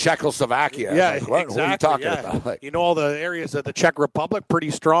dropping Czechoslovakia. Yeah, like, exactly. What are you talking about? Like, you know all the areas of the Czech Republic, pretty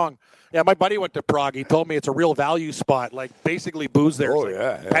strong. Yeah, my buddy went to Prague. He told me it's a real value spot. Like basically booze there.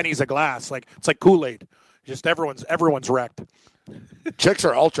 Pennies a glass. Like it's like Kool-Aid. Just everyone's wrecked. Chicks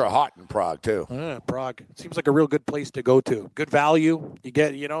are ultra hot in Prague too. Prague seems like a real good place to go to. Good value. You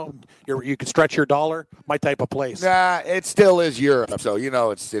get, you can stretch your dollar. My type of place. Nah, it still is Europe. So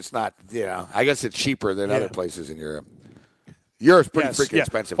it's not. I guess it's cheaper than other places in Europe. Europe's pretty freaking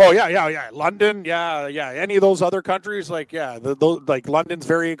expensive. Oh yeah. London, yeah. Any of those other countries, like like London's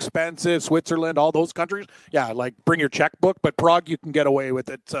very expensive. Switzerland, all those countries, yeah. Like bring your checkbook, but Prague you can get away with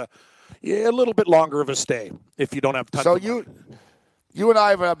it. A little bit longer of a stay if you don't have time. So you and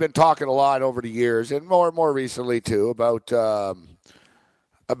I have been talking a lot over the years, and more recently too, about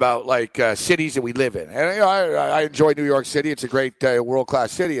cities that we live in. And I enjoy New York City; it's a great world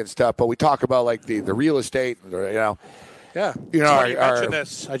class city and stuff. But we talk about like the real estate, Yeah. You know, Funny you mentioned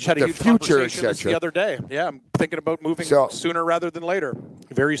this. I just had a huge conversation this the other day. Yeah, I'm thinking about moving sooner rather than later.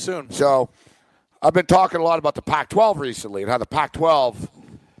 Very soon. So I've been talking a lot about the Pac-12 recently and how the Pac-12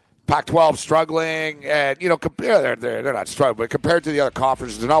 struggling, and they're not struggling, but compared to the other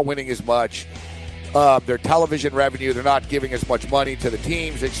conferences, they're not winning as much. Their television revenue, they're not giving as much money to the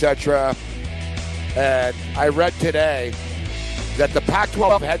teams, etc. And I read today that the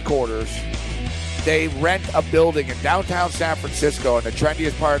Pac-12 headquarters, they rent a building in downtown San Francisco in the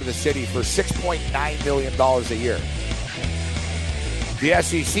trendiest part of the city for $6.9 million a year. The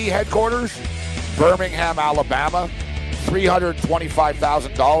SEC headquarters, Birmingham, Alabama,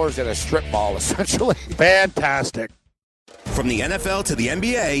 $325,000 in a strip mall, essentially. Fantastic. From the NFL to the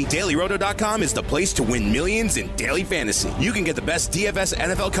NBA, DailyRoto.com is the place to win millions in daily fantasy. You can get the best DFS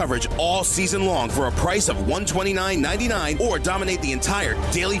NFL coverage all season long for a price of $129.99 or dominate the entire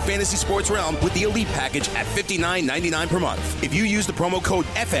daily fantasy sports realm with the Elite Package at $59.99 per month. If you use the promo code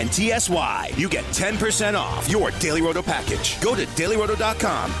FNTSY, you get 10% off your Daily Roto package. Go to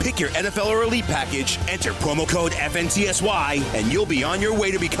DailyRoto.com, pick your NFL or Elite Package, enter promo code FNTSY, and you'll be on your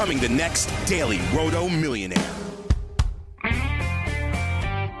way to becoming the next Daily Roto millionaire.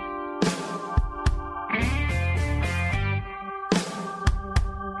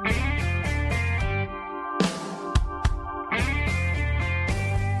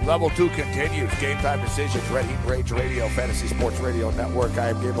 Level 2 continues. Game Time Decisions, Red Heat Rage Radio, Fantasy Sports Radio Network. I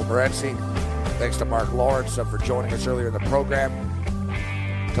am GambLou Morency. Thanks to Mark Lawrence for joining us earlier in the program.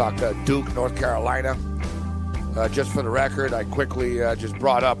 Talked to Duke, North Carolina. Just for the record, I quickly just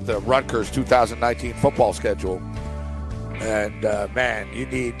brought up the Rutgers 2019 football schedule. And man, you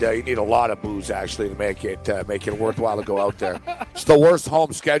need a lot of booze actually to make it worthwhile to go out there. It's the worst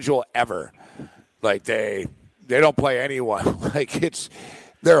home schedule ever. Like they don't play anyone. Like it's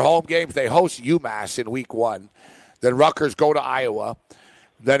their home games. They host UMass in week 1. Then Rutgers go to Iowa.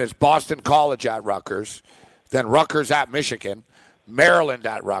 Then it's Boston College at Rutgers. Then Rutgers at Michigan. Maryland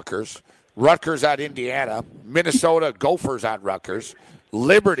at Rutgers. Rutgers at Indiana. Minnesota Gophers at Rutgers.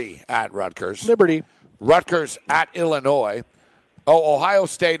 Liberty at Rutgers. Rutgers at Illinois. Ohio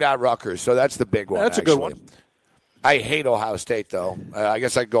State at Rutgers. So that's the big one. That's a good one. I hate Ohio State, though. I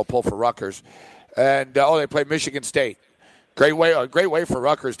guess I could go pull for Rutgers. And, they play Michigan State. Great way for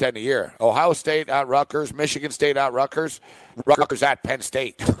Rutgers to end the year. Ohio State at Rutgers, Michigan State at Rutgers, Rutgers at Penn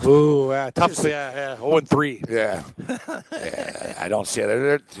State. Ooh, tough. Yeah. 0-3. Yeah. I don't see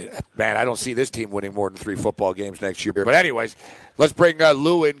it. Man, I don't see this team winning more than 3 football games next year. But anyways, let's bring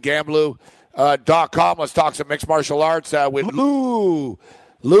Lou in, GambLou.com. Let's talk some mixed martial arts with Lou.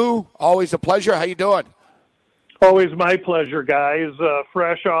 Lou, always a pleasure. How you doing? Always my pleasure, guys.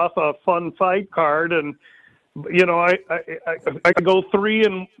 Fresh off a fun fight card, and I could go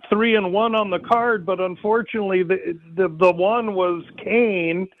 3-1 on the card, but unfortunately the one was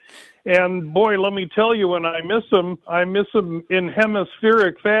Kane, and boy, let me tell you, when I miss him in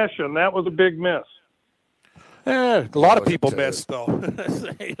hemispheric fashion. That was a big miss. A lot of people missed, though.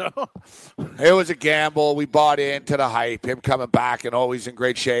 It was a gamble. We bought into the hype. Him coming back and always in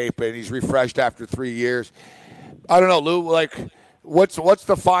great shape, and he's refreshed after 3 years. I don't know, Lou. Like, what's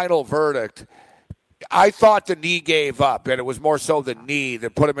the final verdict? I thought the knee gave up, and it was more so the knee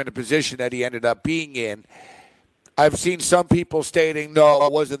that put him in the position that he ended up being in. I've seen some people stating, no,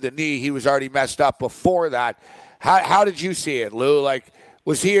 it wasn't the knee. He was already messed up before that. How did you see it, Lou? Like,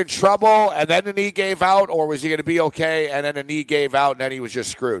 was he in trouble and then the knee gave out, or was he going to be okay and then the knee gave out and then he was just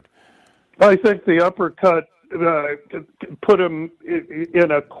screwed? I think the uppercut put him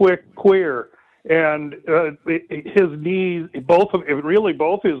in a quick queer. And his knees, both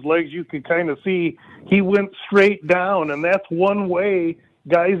his legs, you could kind of see he went straight down, and that's one way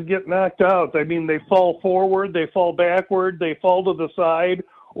guys get knocked out. I mean, they fall forward, they fall backward, they fall to the side,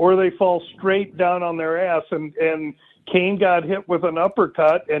 or they fall straight down on their ass. And Kane got hit with an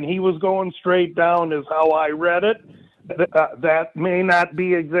uppercut, and he was going straight down, is how I read it. That may not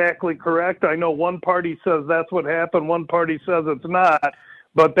be exactly correct. I know one party says that's what happened, one party says it's not.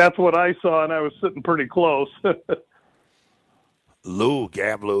 But that's what I saw, and I was sitting pretty close. Lou,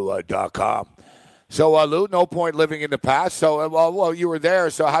 GambLou.com. So, Lou, no point living in the past. So, well, you were there.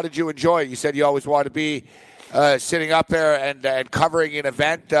 So how did you enjoy it? You said you always wanted to be sitting up there and covering an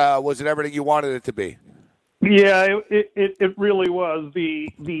event. Was it everything you wanted it to be? Yeah, it really was.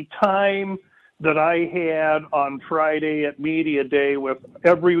 The time that I had on Friday at Media Day with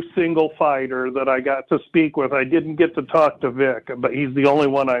every single fighter that I got to speak with. I didn't get to talk to Vic, but he's the only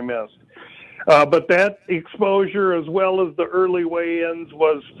one I missed. But that exposure, as well as the early weigh-ins,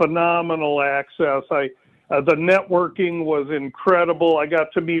 was phenomenal access. The networking was incredible. I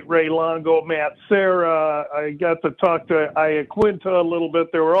got to meet Ray Longo, Matt Serra. I got to talk to Iaquinta a little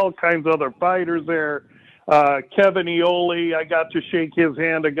bit. There were all kinds of other fighters there. Kevin Iole, I got to shake his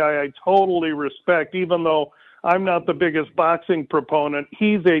hand, a guy I totally respect, even though I'm not the biggest boxing proponent.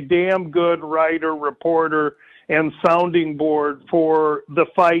 He's a damn good writer, reporter, and sounding board for the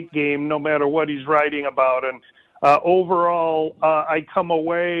fight game, no matter what he's writing about. And overall, I come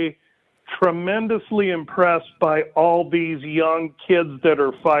away tremendously impressed by all these young kids that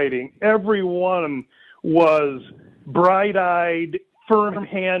are fighting. Everyone was bright-eyed, firm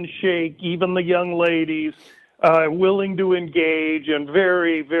handshake, even the young ladies, willing to engage and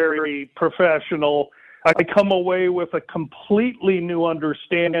very, very professional. I come away with a completely new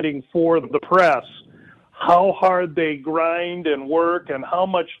understanding for the press, how hard they grind and work and how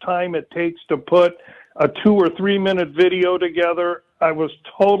much time it takes to put a 2 or 3 minute video together. I was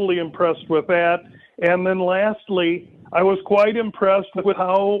totally impressed with that. And then lastly, I was quite impressed with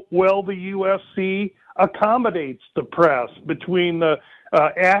how well the UFC accommodates the press between the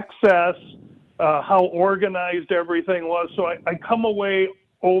access, how organized everything was. So I come away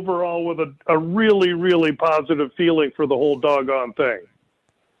overall with a really, really positive feeling for the whole doggone thing.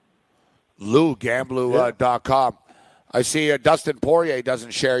 Lou, GambLou.com. I see Dustin Poirier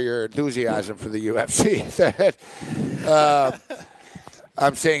doesn't share your enthusiasm for the UFC.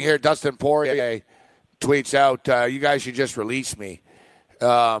 I'm seeing here Dustin Poirier tweets out, you guys should just release me.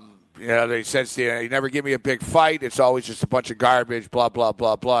 They said, you never give me a big fight. It's always just a bunch of garbage, blah, blah,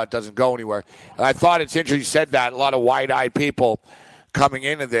 blah, blah. It doesn't go anywhere. And I thought it's interesting you said that. A lot of wide-eyed people coming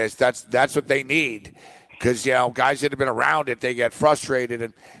into this, that's what they need. Because, guys that have been around it, they get frustrated.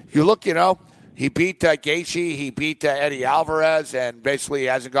 And you look, he beat Gaethje, he beat Eddie Alvarez, and basically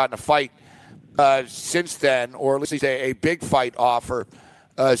hasn't gotten a fight since then, or at least a big fight offer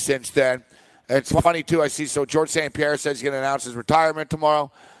since then. And it's funny, too, I see, so George St. Pierre says he's going to announce his retirement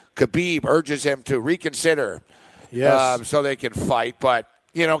tomorrow. Khabib urges him to reconsider so they can fight. But,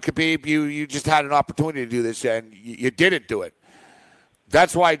 Khabib, you just had an opportunity to do this, and you didn't do it.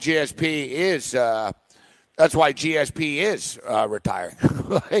 That's why GSP is retiring,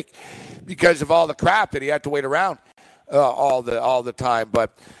 because of all the crap that he had to wait around all the time.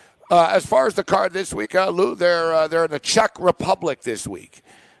 But as far as the card this week, Lou, they're in the Czech Republic this week.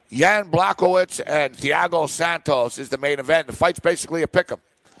 Jan Blachowicz and Thiago Santos is the main event. The fight's basically a pick'em.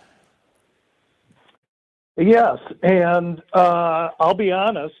 Yes, and I'll be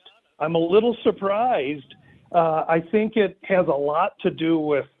honest, I'm a little surprised. I think it has a lot to do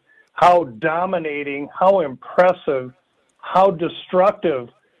with how dominating, how impressive, how destructive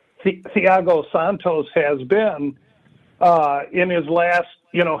Thiago Santos has been in his last,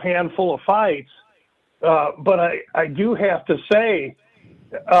 handful of fights. But I do have to say,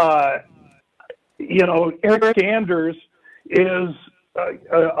 Eric Anders is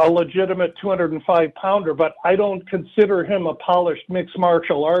a legitimate 205-pounder, but I don't consider him a polished mixed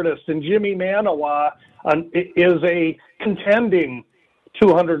martial artist. And Jimmy Manawa is a contending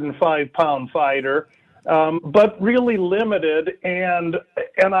 205-pound fighter, but really limited. And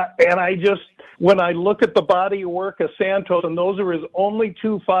I just, when I look at the body of work of Santos, and those are his only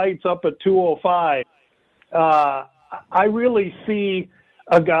 2 fights up at 205, I really see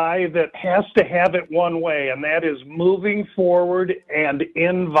a guy that has to have it one way, and that is moving forward and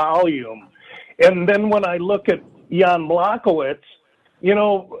in volume. And then when I look at Jan Blachowicz,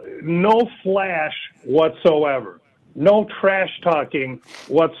 no flash whatsoever, no trash talking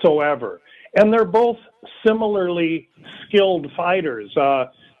whatsoever. And they're both similarly skilled fighters.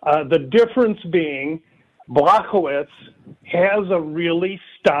 The difference being Blachowicz has a really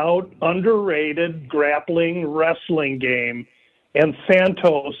stout, underrated grappling wrestling game. And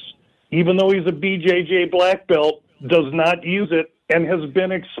Santos, even though he's a BJJ black belt, does not use it and has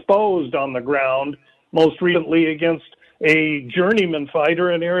been exposed on the ground, most recently against a journeyman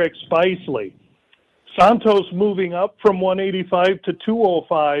fighter in Eric Spicely. Santos moving up from 185 to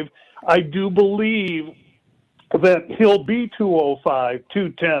 205, I do believe that he'll be 205,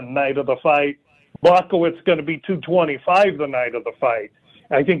 210 night of the fight. Blachowicz going to be 225 the night of the fight.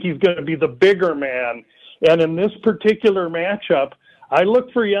 I think he's going to be the bigger man. And in this particular matchup, I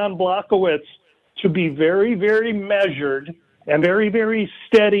look for Jan Blachowicz to be very, very measured and very, very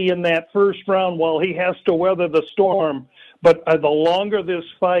steady in that first round while he has to weather the storm. But the longer this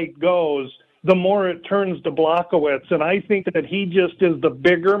fight goes, the more it turns to Blachowicz. And I think that he just is the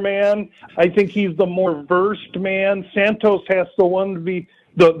bigger man. I think he's the more versed man. Santos has the one to be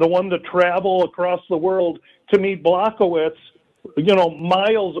the one to travel across the world to meet Blachowicz.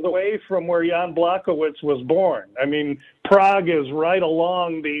 miles away from where Jan Blachowicz was born. I mean, Prague is right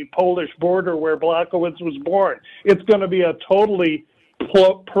along the Polish border where Blachowicz was born. It's going to be a totally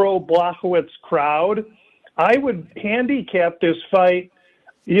pro-Blachowicz crowd. I would handicap this fight,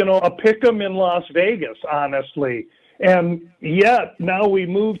 a pick'em in Las Vegas, honestly. And yet, now we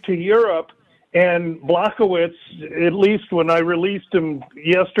move to Europe, and Blachowicz, at least when I released him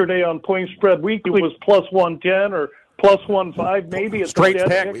yesterday on Point Spread Weekly, was plus 110 or plus 1.5. Maybe it's straight a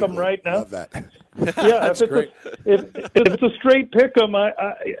dead pick'em right now. Love that. Yeah, if it's a straight pick'em,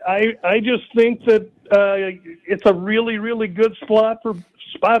 I just think that it's a really, really good spot for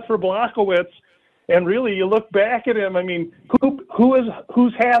Blachowicz. And really, you look back at him. I mean,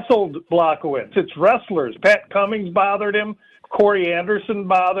 who's hassled Blachowicz? It's wrestlers. Pat Cummings bothered him. Corey Anderson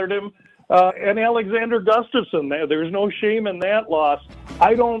bothered him. And Alexander Gustafsson. There's no shame in that loss.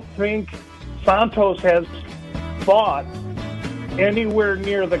 I don't think Santos has fought anywhere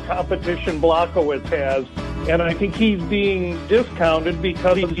near the competition Blachowicz has. And I think he's being discounted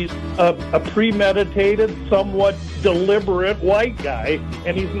because he's a premeditated, somewhat deliberate white guy,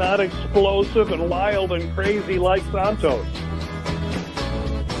 and he's not explosive and wild and crazy like Santos.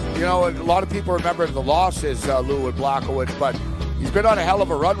 A lot of people remember the losses, Lou and Blachowicz, but he's been on a hell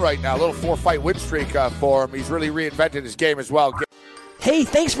of a run right now. A little 4-fight win streak for him. He's really reinvented his game as well. Hey,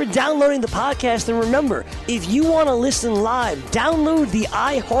 thanks for downloading the podcast. And remember, if you want to listen live, download the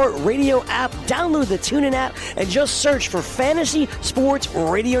iHeartRadio app, download the TuneIn app, and just search for Fantasy Sports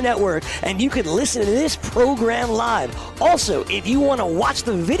Radio Network, and you can listen to this program live. Also, if you want to watch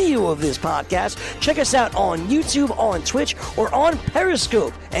the video of this podcast, check us out on YouTube, on Twitch, or on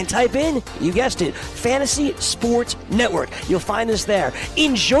Periscope, and type in, you guessed it, Fantasy Sports Network. You'll find us there.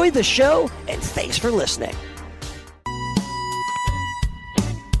 Enjoy the show, and thanks for listening.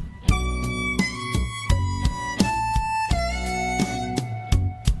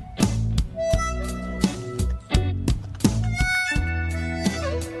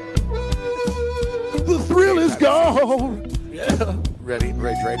 Yeah. Red Heat and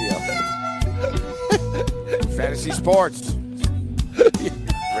Rage Radio. Fantasy Sports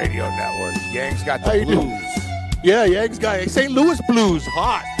Radio Network. Yang's got the blues. Yeah, Yang's got St. Louis Blues.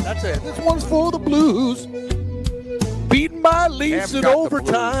 Hot. That's it. This one's for the Blues. Beaten by Leafs in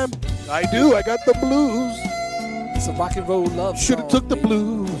overtime. I do. I got the blues. It's a rock and roll love song. Should have took the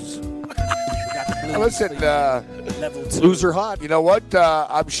blues. Listen, Blues are hot. You know what?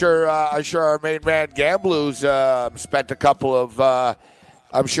 I'm sure our main man GambLou's spent a couple of.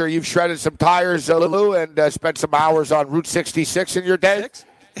 I'm sure you've shredded some tires, Lou, and spent some hours on Route 66 in your day.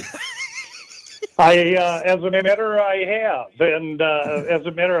 As a matter, I have, and as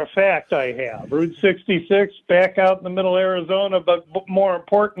a matter of fact, I have. Route 66, back out in the middle of Arizona, but more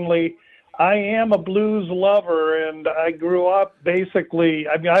importantly, I am a blues lover, and I grew up basically,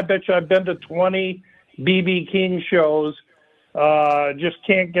 I bet you I've been to 20 B.B. King shows. Just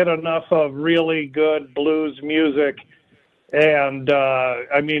can't get enough of really good blues music. And,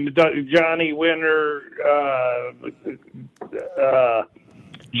 Johnny Winter,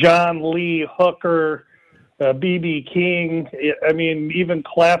 John Lee Hooker, B.B. King, even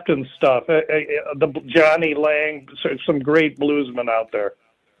Clapton stuff. Johnny Lang, some great bluesmen out there.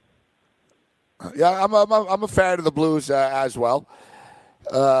 Yeah, I'm a fan of the blues as well.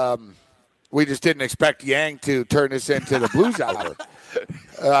 We just didn't expect Yang to turn this into the blues hour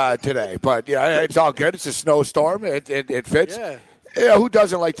today, but yeah, it's all good. It's a snowstorm. It fits. Yeah, who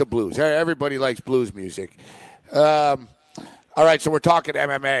doesn't like the blues? Everybody likes blues music. All right, so we're talking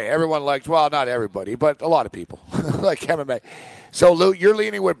MMA. Everyone likes, well, not everybody, but a lot of people like MMA. So Lou, you're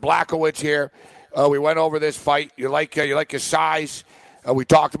leaning with Blachowicz here. We went over this fight. You like his size. We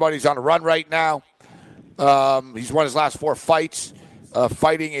talked about he's on a run right now. He's won his last 4 fights,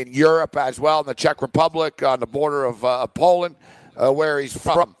 fighting in Europe as well, in the Czech Republic, on the border of Poland, where he's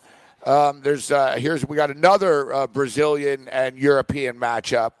from. We got another Brazilian and European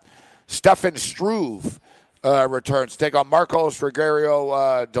matchup. Stefan Struve returns to take on Marcos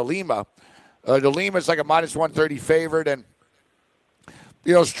Rogerio de Lima. De Lima's like a minus 130 favorite, and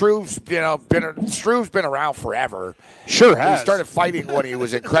Struve's been around forever. Sure has. He started fighting when he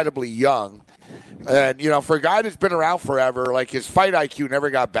was incredibly young. And, for a guy that's been around forever, like, his fight IQ never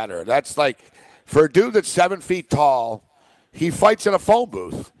got better. That's like, for a dude that's 7 feet tall, he fights in a phone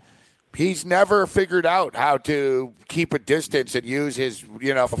booth. He's never figured out how to keep a distance and use his,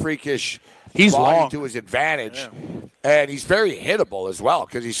 freakish body long to his advantage. Yeah. And he's very hittable as well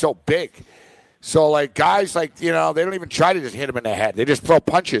because he's so big. So, like, guys, like, they don't even try to just hit him in the head. They just throw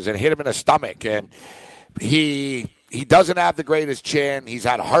punches and hit him in the stomach. And he He doesn't have the greatest chin. He's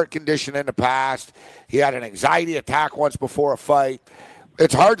had a heart condition in the past. He had an anxiety attack once before a fight.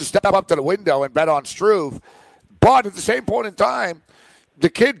 It's hard to step up to the window and bet on Struve. But at the same point in time, the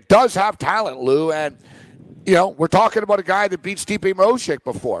kid does have talent, Lou. And, you know, we're talking about a guy that beat Stipe Miocic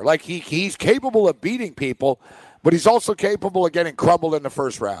before. Like, he's capable of beating people, but he's also capable of getting crumbled in the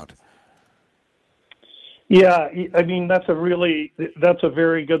first round. Yeah, I mean, that's a very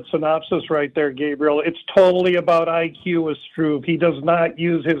good synopsis right there, Gabriel. It's totally about IQ with Struve. He does not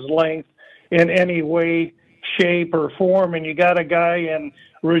use his length in any way, shape, or form. And you got a guy in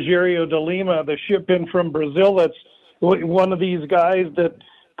Rogério de Lima, the ship-in from Brazil, that's one of these guys that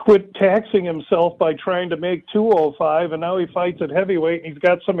quit taxing himself by trying to make 205, and now he fights at heavyweight, and he's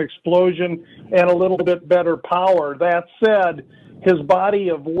got some explosion and a little bit better power. That said, his body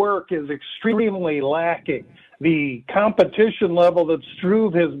of work is extremely lacking. The competition level that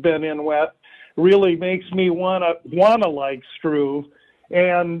Struve has been in with really makes me wanna like Struve,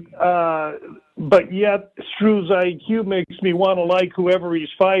 and but yet Struve's IQ makes me want to like whoever he's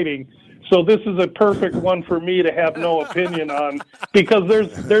fighting. So this is a perfect one for me to have no opinion on, because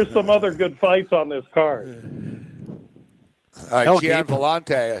there's some other good fights on this card. Gian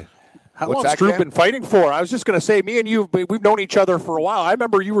Vellante. How long has Struve been fighting for? I was just going to say, me and you, we've known each other for a while. I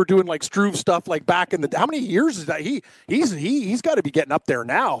remember you were doing like Struve stuff like back in the. How many years is that? He's got to be getting up there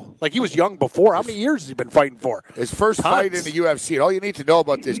now. Like, he was young before. How many years has he been fighting for? His first fight in the UFC. And all you need to know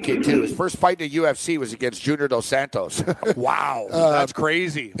about this kid too. His first fight in the UFC was against Junior Dos Santos. Wow, that's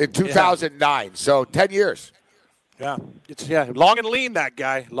crazy. In 2009. Yeah. So 10 years. Yeah, long and lean. That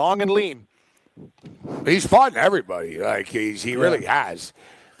guy, long and lean. He's fought everybody. Like he really has.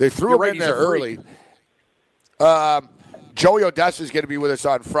 They threw him in there early. Joey Odessa is going to be with us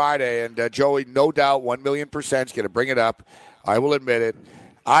on Friday, and Joey, no doubt, 1,000,000% is going to bring it up. I will admit it.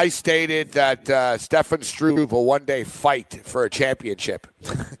 I stated that Stefan Struve will one day fight for a championship.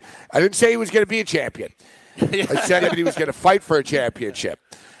 I didn't say he was going to be a champion. I said that he was going to fight for a championship.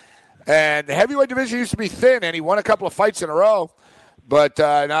 And the heavyweight division used to be thin, and he won a couple of fights in a row. But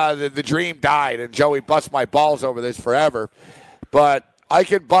the dream died, and Joey busts my balls over this forever. But I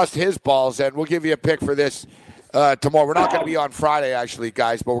can bust his balls, and we'll give you a pick for this tomorrow. We're not going to be on Friday, actually,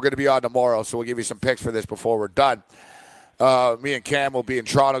 guys, but we're going to be on tomorrow, so we'll give you some picks for this before we're done. Me and Cam will be in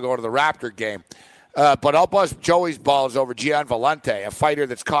Toronto going to the Raptor game. But I'll bust Joey's balls over Gian Vellante, a fighter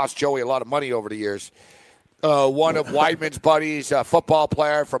that's cost Joey a lot of money over the years. One of Weidman's buddies, a football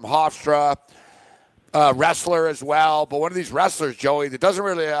player from Hofstra, wrestler as well. But one of these wrestlers, Joey, that doesn't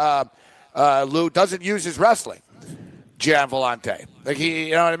really, Lou, doesn't use his wrestling. Gian Vellante. Like,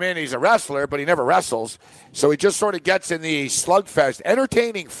 you know what I mean? He's a wrestler, but he never wrestles. So he just sort of gets in the slugfest.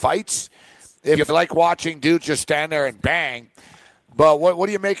 Entertaining fights, if you like watching dudes just stand there and bang. But what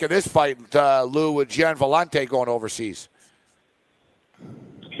do you make of this fight, Lou, with Gian Vellante going overseas?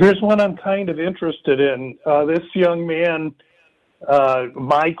 Here's one I'm kind of interested in. This young man,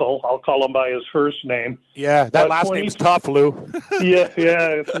 Michael, I'll call him by his first name. Yeah, that last name's tough, Lou. yeah,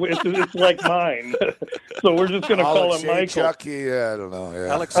 it's like mine. So we're just going to call him Michael. I don't know.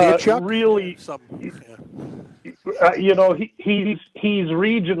 Yeah. Alexeychuk? Really, he's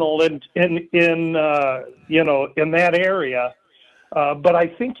regional in that area. But I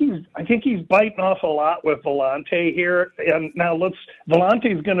think he's biting off a lot with Vellante here. And now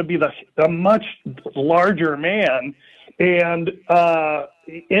Vellante's going to be a much larger man. And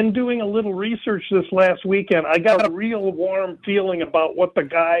in doing a little research this last weekend, I got a real warm feeling about what the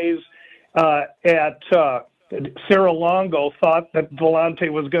guys at Cerro Longo thought that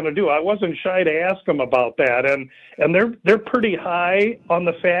Vellante was going to do. I wasn't shy to ask them about that, and they're pretty high on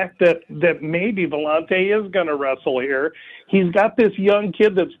the fact that maybe Vellante is going to wrestle here. He's got this young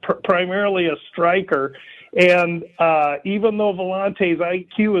kid that's primarily a striker. And even though Vellante's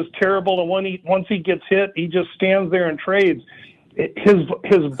IQ is terrible, and once he gets hit, he just stands there and trades.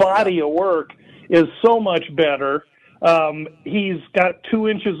 His body of work is so much better. He's got 2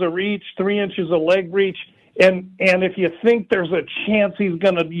 inches of reach, 3 inches of leg reach, and if you think there's a chance he's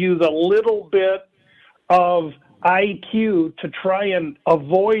going to use a little bit of IQ to try and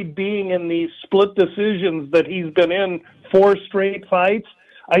avoid being in these split decisions that he's been in 4 straight fights,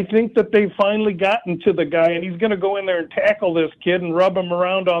 I think that they've finally gotten to the guy, and he's going to go in there and tackle this kid and rub him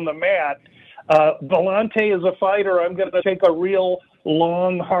around on the mat. Vellante is a fighter I'm going to take a real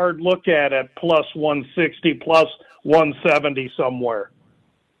long, hard look at plus 160, plus 170 somewhere.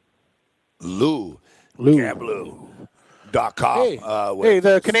 GambLou.com. Hey,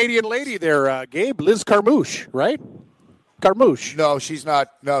 the Canadian lady there, Gabe, Liz Carmouche, right? Carmouche. No, she's not.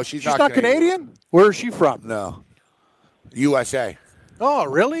 No, she's not Canadian? Where is she from? No. USA. Oh,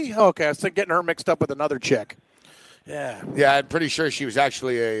 really? Okay, I was getting her mixed up with another chick. Yeah. Yeah, I'm pretty sure she was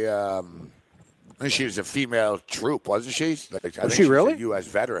actually she was a female troop, wasn't she? I think she really? was a U.S.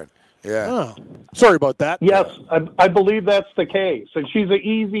 veteran. Yeah. Oh, sorry about that. Yes, I believe that's the case. And she's an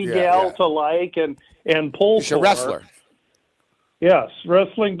easy gal to like and pull She's a wrestler. Yes,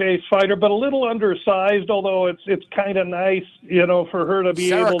 wrestling-based fighter, but a little undersized, although it's kind of nice, for her to be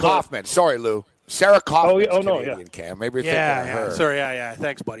Sarah able Kaufman. Sorry, Lou. Sarah Kaufman. No, Cam. Maybe you're thinking of her. Sorry, yeah.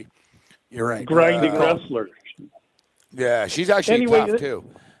 Thanks, buddy. You're right. Grinding wrestler. Yeah, she's actually tough, too.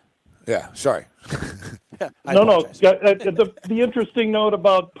 Yeah, sorry. No. The interesting note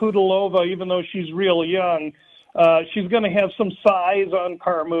about Pudilova, even though she's real young, she's going to have some size on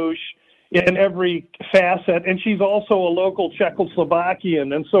Carmouche in every facet, and she's also a local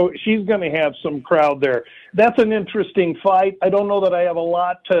Czechoslovakian, and so she's going to have some crowd there. That's an interesting fight. I don't know that I have a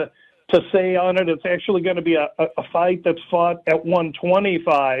lot to say on it. It's actually going to be a fight that's fought at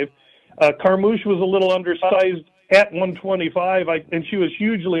 125. Carmouche was a little undersized at 125, and she was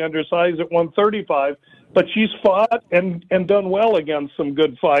hugely undersized at 135, but she's fought and done well against some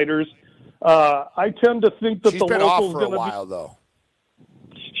good fighters. I tend to think that she's the been local's off for a while, though.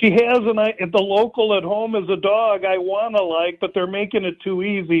 She has, and the local at home is a dog I want to like, but they're making it too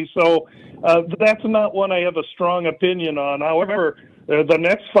easy. So that's not one I have a strong opinion on. However, the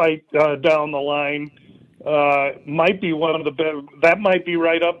next fight down the line might be one of the best. That might be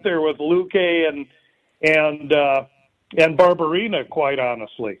right up there with Luque and Barberina, quite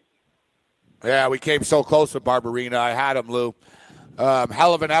honestly. Yeah, we came so close with Barberina. I had him, Lou.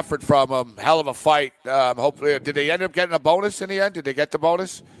 Hell of an effort from him. Hell of a fight. Hopefully, did they end up getting a bonus in the end? Did they get the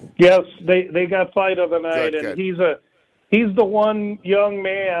bonus? Yes, they got fight of the night, good. And he's the one young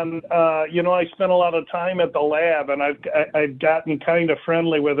man. I spent a lot of time at the lab, and I've gotten kind of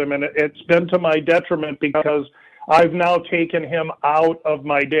friendly with him, and it's been to my detriment because I've now taken him out of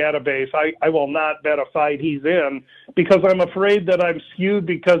my database. I will not bet a fight he's in because I'm afraid that I'm skewed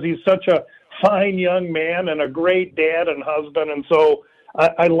because he's such a fine young man and a great dad and husband, and so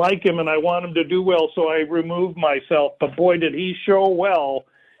I like him and I want him to do well, so I remove myself. But boy, did he show well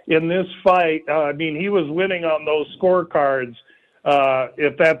in this fight. He was winning on those scorecards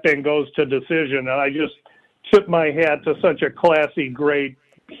if that thing goes to decision, and I just tip my hat to such a classy, great,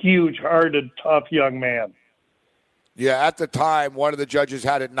 huge-hearted, tough young man. Yeah, at the time, one of the judges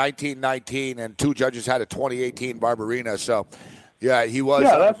had it 19-19, and two judges had it 2018 Barberina, so yeah, he was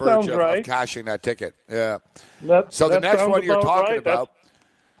on the verge of cashing that ticket. Yeah. So the next one you're talking about.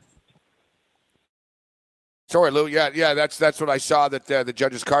 Sorry, Lou. Yeah. That's what I saw that the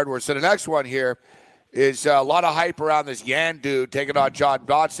judges' card were. So the next one here is a lot of hype around this Yan dude taking on John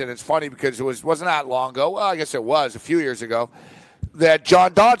Dodson. It's funny because it wasn't that long ago. Well, I guess it was a few years ago that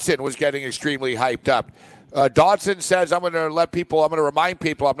John Dodson was getting extremely hyped up. Dodson says, I'm going to remind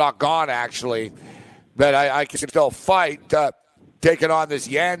people I'm not gone, actually, that I can still fight. Taking on this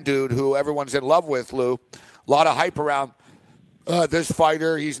Yan dude who everyone's in love with, Lou. A lot of hype around this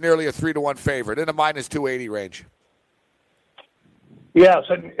fighter. He's nearly a 3-1 favorite in the minus 280 range. Yes,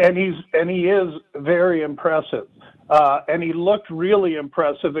 and he is very impressive. And he looked really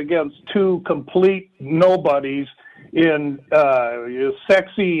impressive against two complete nobodies in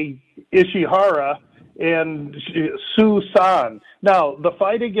sexy Ishihara and Su San. Now, the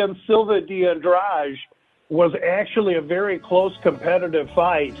fight against Silva de Andrade was actually a very close competitive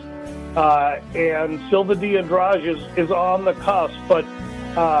fight, and Silva de Andrade is on the cusp, but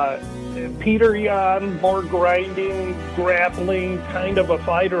Peter Yan, more grinding, grappling kind of a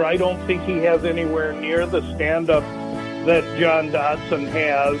fighter. I don't think he has anywhere near the stand-up that John Dodson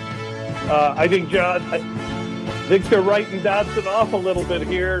has. I think they're writing Dodson off a little bit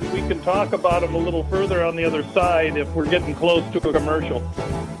here. We can talk about him a little further on the other side if we're getting close to a commercial.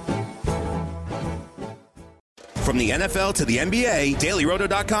 From the NFL to the NBA,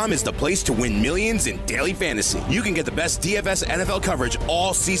 DailyRoto.com is the place to win millions in daily fantasy. You can get the best DFS NFL coverage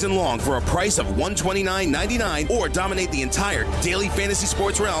all season long for a price of $129.99 or dominate the entire daily fantasy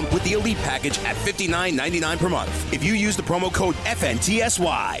sports realm with the Elite Package at $59.99 per month. If you use the promo code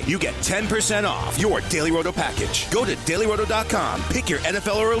FNTSY, you get 10% off your Daily Roto package. Go to DailyRoto.com, pick your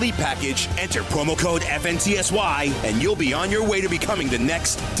NFL or Elite Package, enter promo code FNTSY, and you'll be on your way to becoming the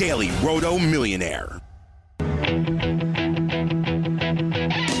next Daily Roto millionaire.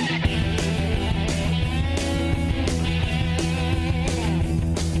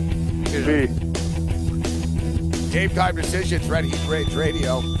 Game Time Decisions, Red Heat Rage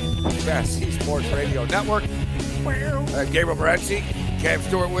Radio, Fantasy Sports Radio Network. Gabriel Morency, Cam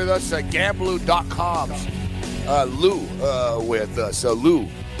Stewart with us, GambLou.com's Lou with us. Lou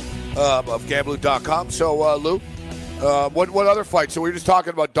of GambLou.com. So, Lou, What other fight? So we were just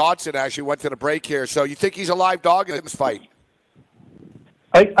talking about Dodson. Actually, went to the break here. So you think he's a live dog in this fight?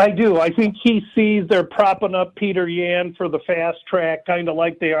 I do. I think he sees they're propping up Peter Yan for the fast track, kind of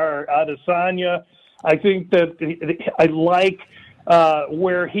like they are Adesanya. I think that I like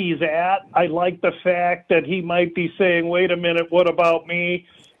where he's at. I like the fact that he might be saying, wait a minute, what about me?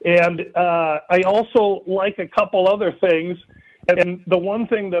 And I also like a couple other things. And the one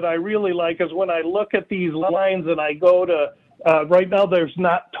thing that I really like is when I look at these lines and I go to right now there's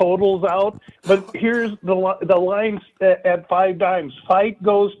not totals out, but here's the lines at 5 dimes. Fight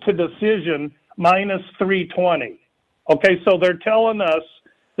goes to decision minus 320. Okay, so they're telling us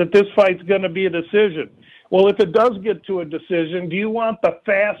that this fight's going to be a decision. Well, if it does get to a decision, do you want the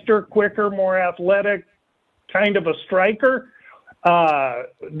faster, quicker, more athletic kind of a striker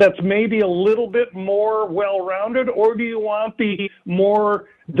that's maybe a little bit more well-rounded, or do you want the more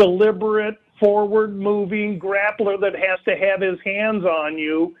deliberate, forward-moving grappler that has to have his hands on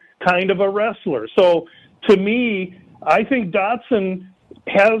you kind of a wrestler? So to me, I think Dodson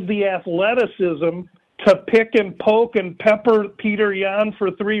has the athleticism to pick and poke and pepper Peter Yan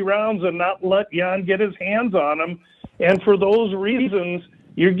for 3 rounds and not let Yan get his hands on him. And for those reasons,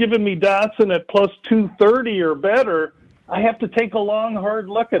 you're giving me Dodson at plus 230 or better. I have to take a long, hard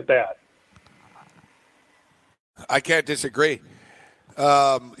look at that. I can't disagree.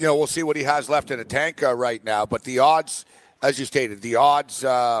 We'll see what he has left in the tank right now. But the odds, as you stated, the odds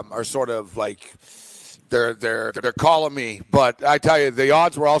are sort of like they're calling me. But I tell you, the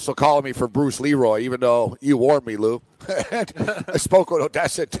odds were also calling me for Bruce Leroy, even though you warned me, Lou. And I spoke with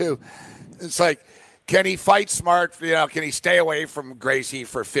Odessa too. It's like, can he fight smart? Can he stay away from Gracie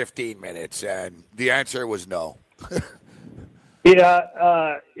for 15 minutes? And the answer was no.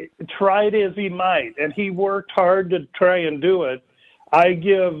 Yeah, tried as he might, and he worked hard to try and do it. I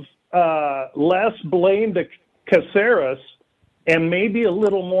give less blame to Caceres and maybe a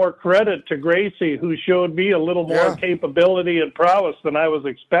little more credit to Gracie, who showed me a little more capability and prowess than I was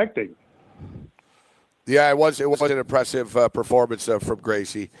expecting. Yeah, it was an impressive performance from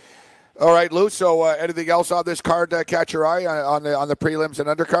Gracie. All right, Lou, so anything else on this card catch your eye on the prelims and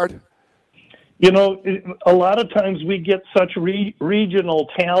undercard? A lot of times we get such regional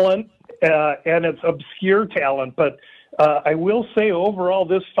talent, and it's obscure talent, but I will say overall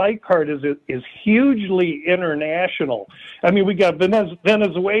this fight card is hugely international. I mean, we got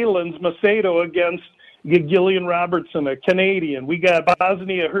Venezuelans, Macedo against Gillian Robertson, a Canadian. We got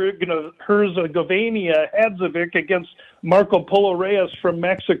Bosnia-Herzegovina, Hadzovic against Marco Polo Reyes from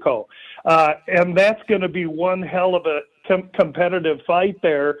Mexico. And that's going to be one hell of a competitive fight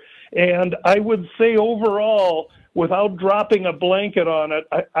there. And I would say overall, without dropping a blanket on it,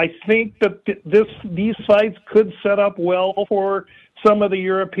 I think that these fights could set up well for some of the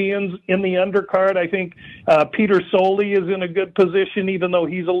Europeans in the undercard. I think Peter Soley is in a good position, even though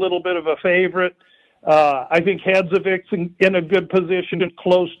he's a little bit of a favorite. I think Hadzovic's in a good position,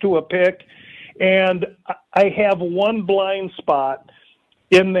 close to a pick. And I have one blind spot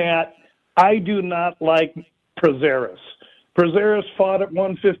in that I do not like Prazeres. Prazeres fought at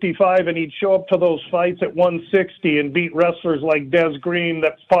 155, and he'd show up to those fights at 160 and beat wrestlers like Des Green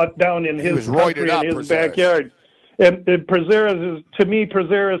that fought down in his country, in his backyard. And Prazeres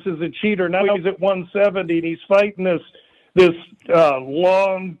is a cheater. Now he's at 170, and he's fighting this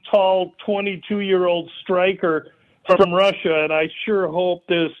long, tall, 22-year-old striker from Russia. And I sure hope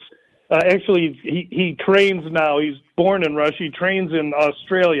this. Actually, he trains now. He's born in Russia. He trains in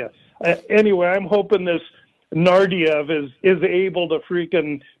Australia. Anyway, I'm hoping this Nardiev is able to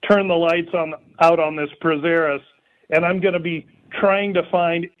freaking turn the lights out on this Prazeres, and I'm going to be trying to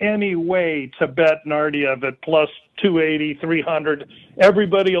find any way to bet Nardiev at plus 280, 300.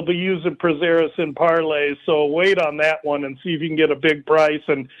 Everybody will be using Prazeres in parlays, so wait on that one and see if you can get a big price,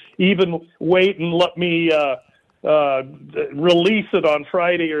 and even wait and let me release it on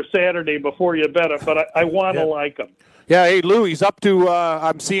Friday or Saturday before you bet it, but I want to like him. Yeah, hey, Lou, he's up to,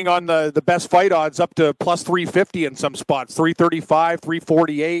 I'm seeing on the best fight odds, up to plus 350 in some spots, 335,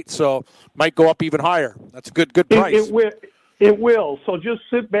 348, so might go up even higher. That's a good price. It will. So just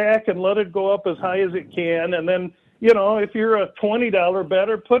sit back and let it go up as high as it can, and then, if you're a $20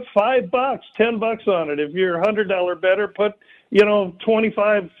 bettor, put $5, $10 on it. If you're a $100 bettor, put,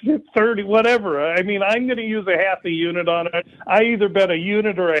 25, 30, whatever. I mean, I'm going to use a half a unit on it. I either bet a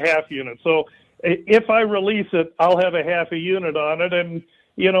unit or a half unit. So if I release it, I'll have a half a unit on it, and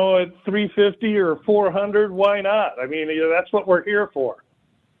at 350 or 400, why not? I mean, that's what we're here for.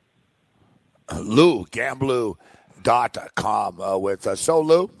 Lou, GambLou.com with us. So,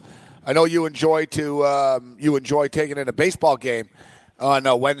 Lou, I know you enjoy taking in a baseball game.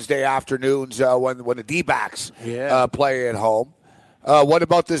 on Wednesday afternoons when the D-backs play at home. What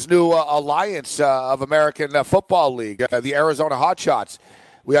about this new alliance of American Football League, the Arizona Hotshots?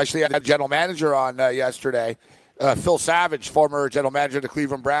 We actually had a general manager on yesterday, Phil Savage, former general manager of the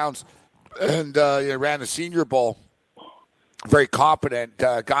Cleveland Browns, and ran the Senior Bowl. Very competent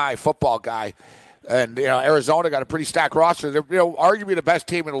guy, football guy. And, Arizona got a pretty stacked roster. They're, arguably the best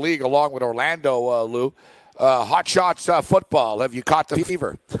team in the league along with Orlando, Lou. Hotshots football. Have you caught the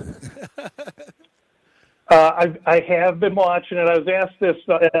fever? I have been watching it. I was asked this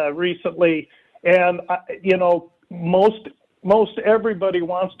recently, and, most everybody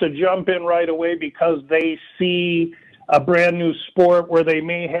wants to jump in right away because they see a brand new sport where they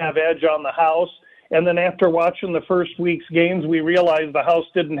may have edge on the house. And then after watching the first week's games, we realized the house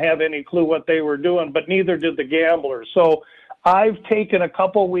didn't have any clue what they were doing, but neither did the gamblers. So I've taken a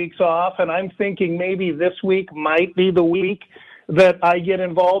couple weeks off, and I'm thinking maybe this week might be the week that I get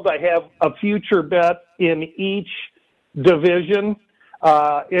involved. I have a future bet in each division.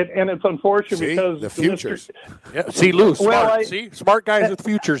 And it's unfortunate because the futures. See, Lou, smart. Smart guys with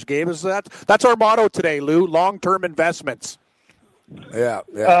futures, Gabe. That's our motto today, Lou. Long-term investments. Yeah.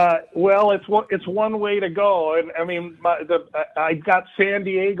 Well, it's one way to go, and I mean, I got San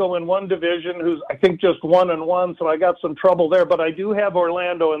Diego in one division, who's I think just 1-1, so I got some trouble there. But I do have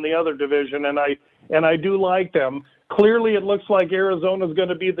Orlando in the other division, and I do like them. Clearly, it looks like Arizona's going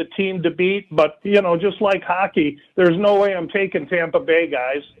to be the team to beat, but just like hockey, there's no way I'm taking Tampa Bay,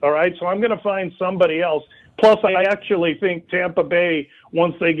 guys. All right, so I'm going to find somebody else. Plus, I actually think Tampa Bay,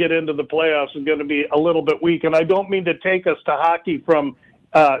 once they get into the playoffs, is going to be a little bit weak. And I don't mean to take us to hockey from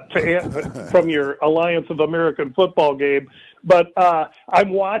your Alliance of American Football game, but I'm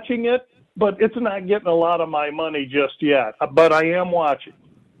watching it, but it's not getting a lot of my money just yet. But I am watching.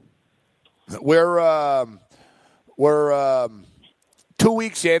 We're 2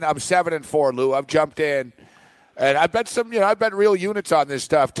 weeks in. I'm 7-4, Lou. I've jumped in, and I bet I bet real units on this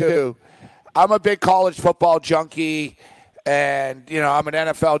stuff too. I'm a big college football junkie, and, I'm an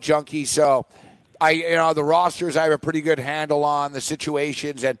NFL junkie. So, the rosters I have a pretty good handle on, the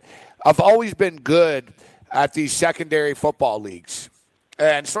situations. And I've always been good at these secondary football leagues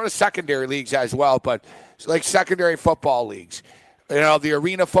and sort of secondary leagues as well, but like secondary football leagues. The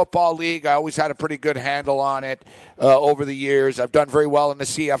Arena Football League, I always had a pretty good handle on it over the years. I've done very well in the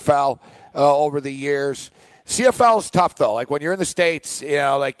CFL over the years. CFL is tough, though. Like, when you're in the States,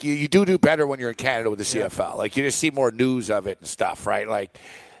 you do better when you're in Canada with the CFL. Like, you just see more news of it and stuff, right? Like,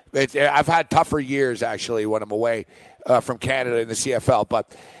 I've had tougher years, actually, when I'm away from Canada in the CFL.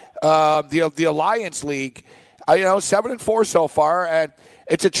 But the Alliance League, 7-4 so far, and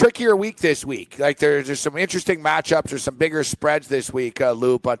it's a trickier week this week. Like, there's some interesting matchups. There's some bigger spreads this week,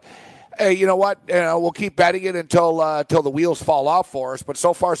 Lou. But, hey, you know what? We'll keep betting it until the wheels fall off for us. But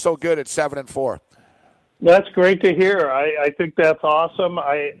so far, so good at 7-4. That's great to hear. I think that's awesome.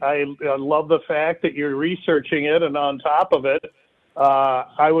 I love the fact that you're researching it and on top of it.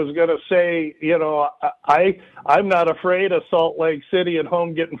 I was going to say, I'm not afraid of Salt Lake City at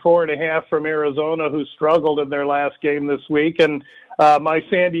home getting 4.5 from Arizona, who struggled in their last game this week. And my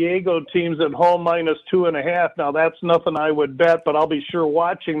San Diego team's at home -2.5. Now, that's nothing I would bet, but I'll be sure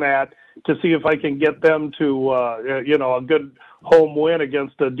watching that to see if I can get them to, a good home win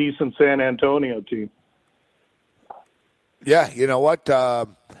against a decent San Antonio team. Yeah, you know what? I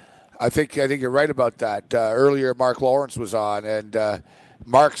think you're right about that. Earlier, Mark Lawrence was on, and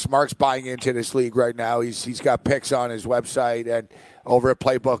Mark's buying into this league right now. He's got picks on his website and over at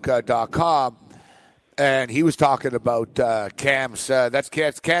playbook.com, and he was talking about Cam's. That's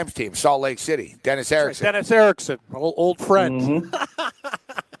Cam's team, Salt Lake City. Dennis Erickson. Dennis Erickson, old friend. Mm-hmm.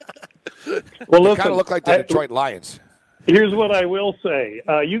 Well, listen, kind of look like the Detroit Lions. Here's what I will say.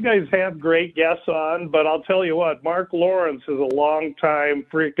 You guys have great guests on, but I'll tell you what, Mark Lawrence is a long-time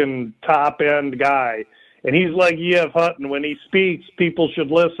freaking top-end guy. And he's like E.F. Hutton. When he speaks, people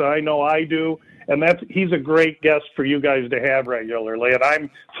should listen. I know I do. And he's a great guest for you guys to have regularly. And I'm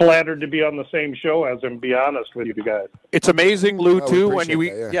flattered to be on the same show as him, to be honest with you guys. It's amazing, Lou, too. When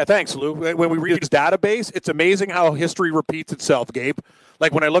thanks, Lou. When we read his database, it's amazing how history repeats itself, Gabe.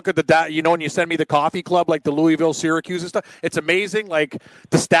 Like, when I look at the data, when you send me the coffee club, like the Louisville, Syracuse and stuff, it's amazing, like,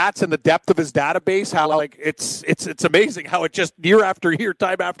 the stats and the depth of his database, how, like, it's amazing how it just year after year,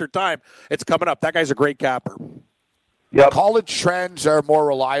 time after time, it's coming up. That guy's a great capper. Yeah, college trends are more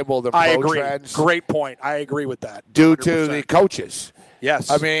reliable than pro trends. Great point. I agree with that. Due to the coaches. Yes.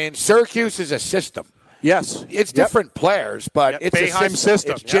 I mean, Syracuse is a system. Yes. It's different players, but it's Boeheim a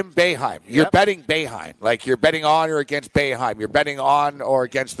system. It's Jim Boeheim. You're betting Boeheim. Like, you're betting on or against Boeheim. You're betting on or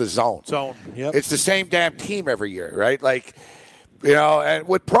against the zone. Yep. It's the same damn team every year, right? Like, And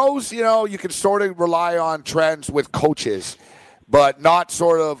with pros, you can sort of rely on trends with coaches, but not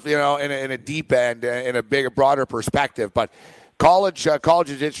sort of, in a deep end, in a bigger, broader perspective. But college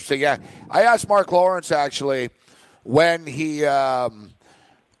is interesting. Yeah, I asked Mark Lawrence actually when he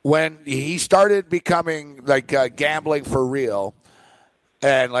started becoming like gambling for real,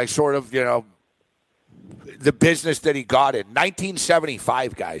 and like sort of, the business that he got in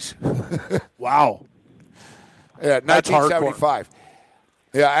 1975, guys. Wow. Yeah, 1975.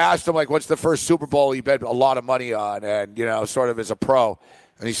 Yeah, I asked him, like, what's the first Super Bowl he bet a lot of money on, and, sort of as a pro.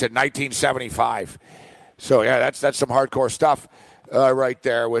 And he said 1975. So, yeah, that's some hardcore stuff right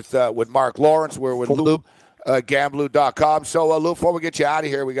there with Mark Lawrence. We're with Lou, GambLou.com. So, Lou, before we get you out of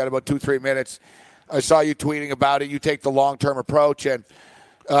here, we got about 2-3 minutes. I saw you tweeting about it. You take the long-term approach, and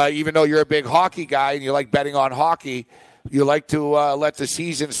even though you're a big hockey guy and you like betting on hockey, you like to let the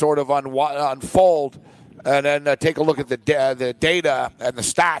season sort of unfold and then take a look at the data and the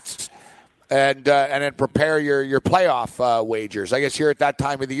stats and then prepare your playoff wagers. I guess you're at that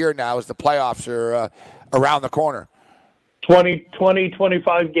time of the year now as the playoffs are around the corner.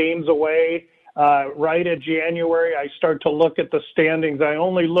 25 games away. Right at January, I start to look at the standings. I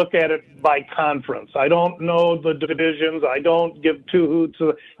only look at it by conference. I don't know the divisions. I don't give two hoots.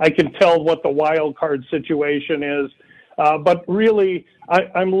 I can tell what the wild card situation is. But really,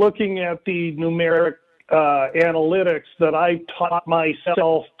 I'm looking at the numeric analytics that I taught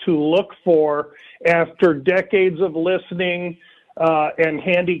myself to look for after decades of listening and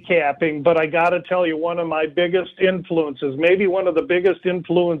handicapping. But I got to tell you, one of my biggest influences, maybe one of the biggest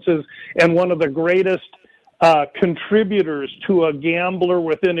influences and one of the greatest contributors to a gambler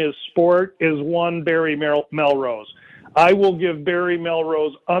within his sport is one Barry Melrose. I will give Barry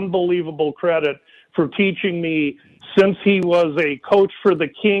Melrose unbelievable credit for teaching me, since he was a coach for the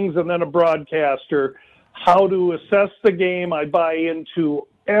Kings and then a broadcaster, how to assess the game. I buy into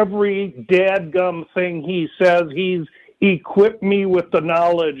every dadgum thing he says. He's equipped me with the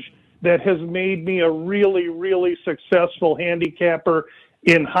knowledge that has made me a really, really successful handicapper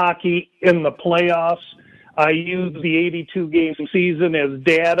in hockey in the playoffs. I use the 82-game season as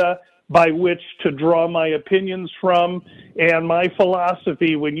data by which to draw my opinions from. And my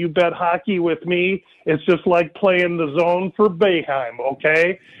philosophy, when you bet hockey with me, it's just like playing the zone for Bayheim,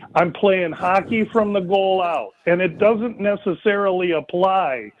 okay? I'm playing hockey from the goal out. And it doesn't necessarily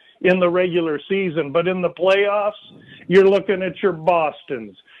apply in the regular season, but in the playoffs, you're looking at your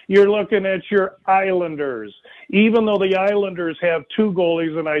Bostons. You're looking at your Islanders. Even though the Islanders have two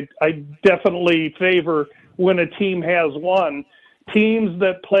goalies, and I definitely favor when a team has one, teams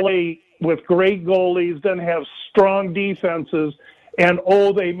that play with great goalies, then have strong defenses, and,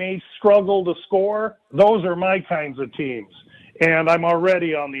 they may struggle to score, those are my kinds of teams. And I'm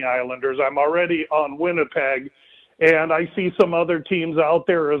already on the Islanders. I'm already on Winnipeg. And I see some other teams out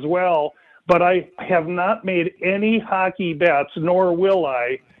there as well. But I have not made any hockey bets, nor will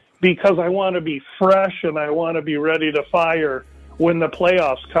I, because I want to be fresh and I want to be ready to fire when the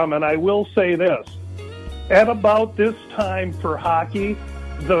playoffs come. And I will say this. At about this time for hockey,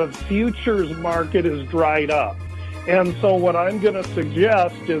 the futures market is dried up. And so what I'm going to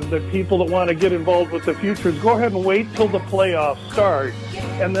suggest is that people that want to get involved with the futures, go ahead and wait till the playoffs start.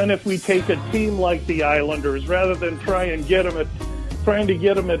 And then if we take a team like the Islanders, rather than trying to get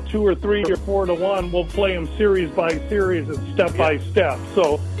them at 2 or 3 or 4 to 1, we'll play them series by series and step by step.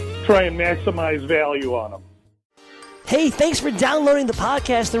 So try and maximize value on them. Hey, thanks for downloading the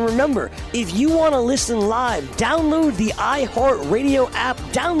podcast. And remember, if you want to listen live, download the iHeartRadio app,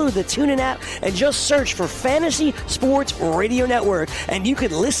 download the TuneIn app, and just search for Fantasy Sports Radio Network, and you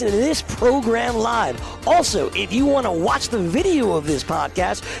can listen to this program live. Also, if you want to watch the video of this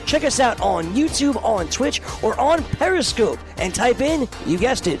podcast, check us out on YouTube, on Twitch, or on Periscope, and type in, you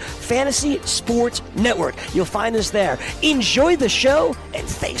guessed it, Fantasy Sports Network. You'll find us there. Enjoy the show, and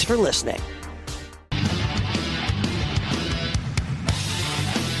thanks for listening.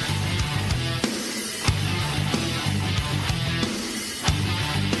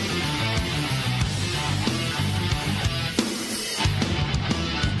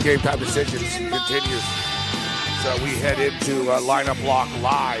 Game Time Decisions continues. So we head into Lineup Lock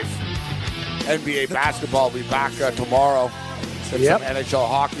Live. NBA basketball will be back tomorrow. Some NHL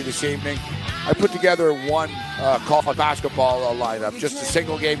hockey this evening. I put together one college basketball lineup, just a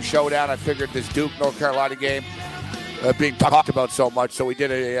single game showdown. I figured this Duke North Carolina game being talked about so much, so we did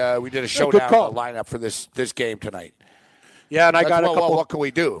a showdown lineup for this game tonight. Yeah, and I got a couple. What can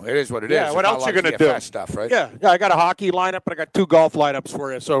we do? It is what it is. Yeah, what else are you going to do? Stuff, right? Yeah, I got a hockey lineup, but I got 2 golf lineups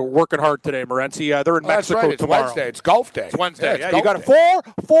for you. So working hard today, Morency. They're in Mexico tomorrow. Wednesday. It's golf day. It's Wednesday. Yeah, you got a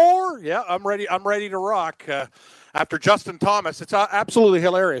 4? Yeah, I'm ready. I'm ready to rock. after Justin Thomas. It's absolutely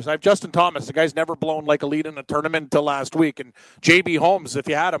hilarious. I have Justin Thomas. The guy's never blown like a lead in a tournament until last week. And J.B. Holmes, if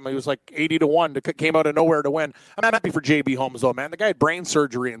you had him, he was like 80-1. Came out of nowhere to win. I'm happy for J.B. Holmes, though, man. The guy had brain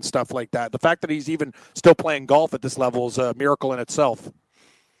surgery and stuff like that. The fact that he's even still playing golf at this level is a miracle in itself.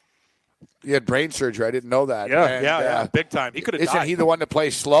 He had brain surgery. I didn't know that. Yeah, big time. He could have died. Isn't he the one that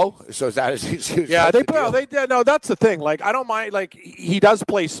plays slow? So is that his excuse? Yeah, no, that's the thing. Like, I don't mind. Like, he does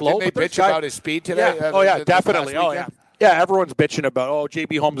play slow. Didn't they bitch about his speed today? Yeah, definitely. Oh, yeah. Yeah, everyone's bitching about,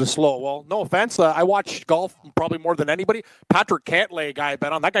 J.B. Holmes is slow. Well, no offense. I watch golf probably more than anybody. Patrick Cantlay, guy I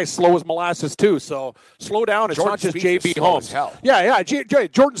bet on. That guy's slow as molasses, too. So slow down. It's Jordan not just Spieth J.B. Holmes. Hell. Yeah.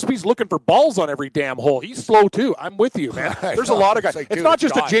 Jordan Spieth's looking for balls on every damn hole. He's slow, too. I'm with you, man. There's a lot of guys. It's not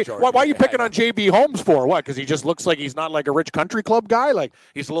just why are you picking on J.B. Holmes for? What? Because he just looks like he's not like a rich country club guy? Like,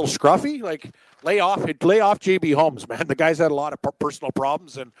 he's a little scruffy? Like, lay off J.B. Holmes, man. The guy's had a lot of personal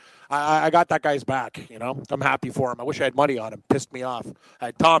problems, and I got that guy's back. You know, I'm happy for him. I wish I had money on him. Pissed me off. I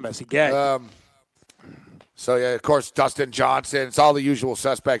had Thomas. He gagged. So yeah, of course, Dustin Johnson. It's all the usual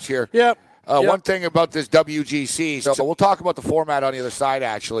suspects here. Yep. One thing about this WGC. So we'll talk about the format on the other side,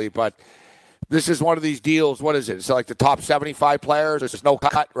 actually, but this is one of these deals. What is it? It's like the top 75 players. There's no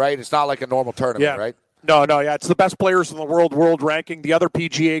cut, right? It's not like a normal tournament, right? No, it's the best players in the world ranking. The other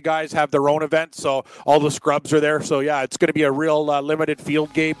PGA guys have their own event, so all the scrubs are there. So, yeah, it's going to be a real limited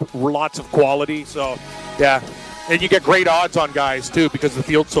field game, lots of quality. So, yeah, and you get great odds on guys, too, because the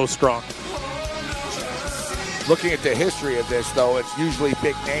field's so strong. Looking at the history of this, though, it's usually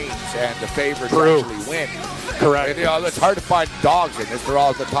big names, and the favorites actually win. Correct. And, it's hard to find dogs in this for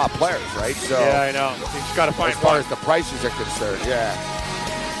all the top players, right? So, yeah, I know. You just got to find as far as the prices are concerned,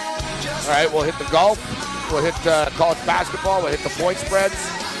 All right, we'll hit the golf, we'll hit college basketball, we'll hit the point spreads,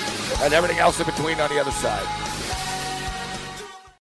 and everything else in between on the other side.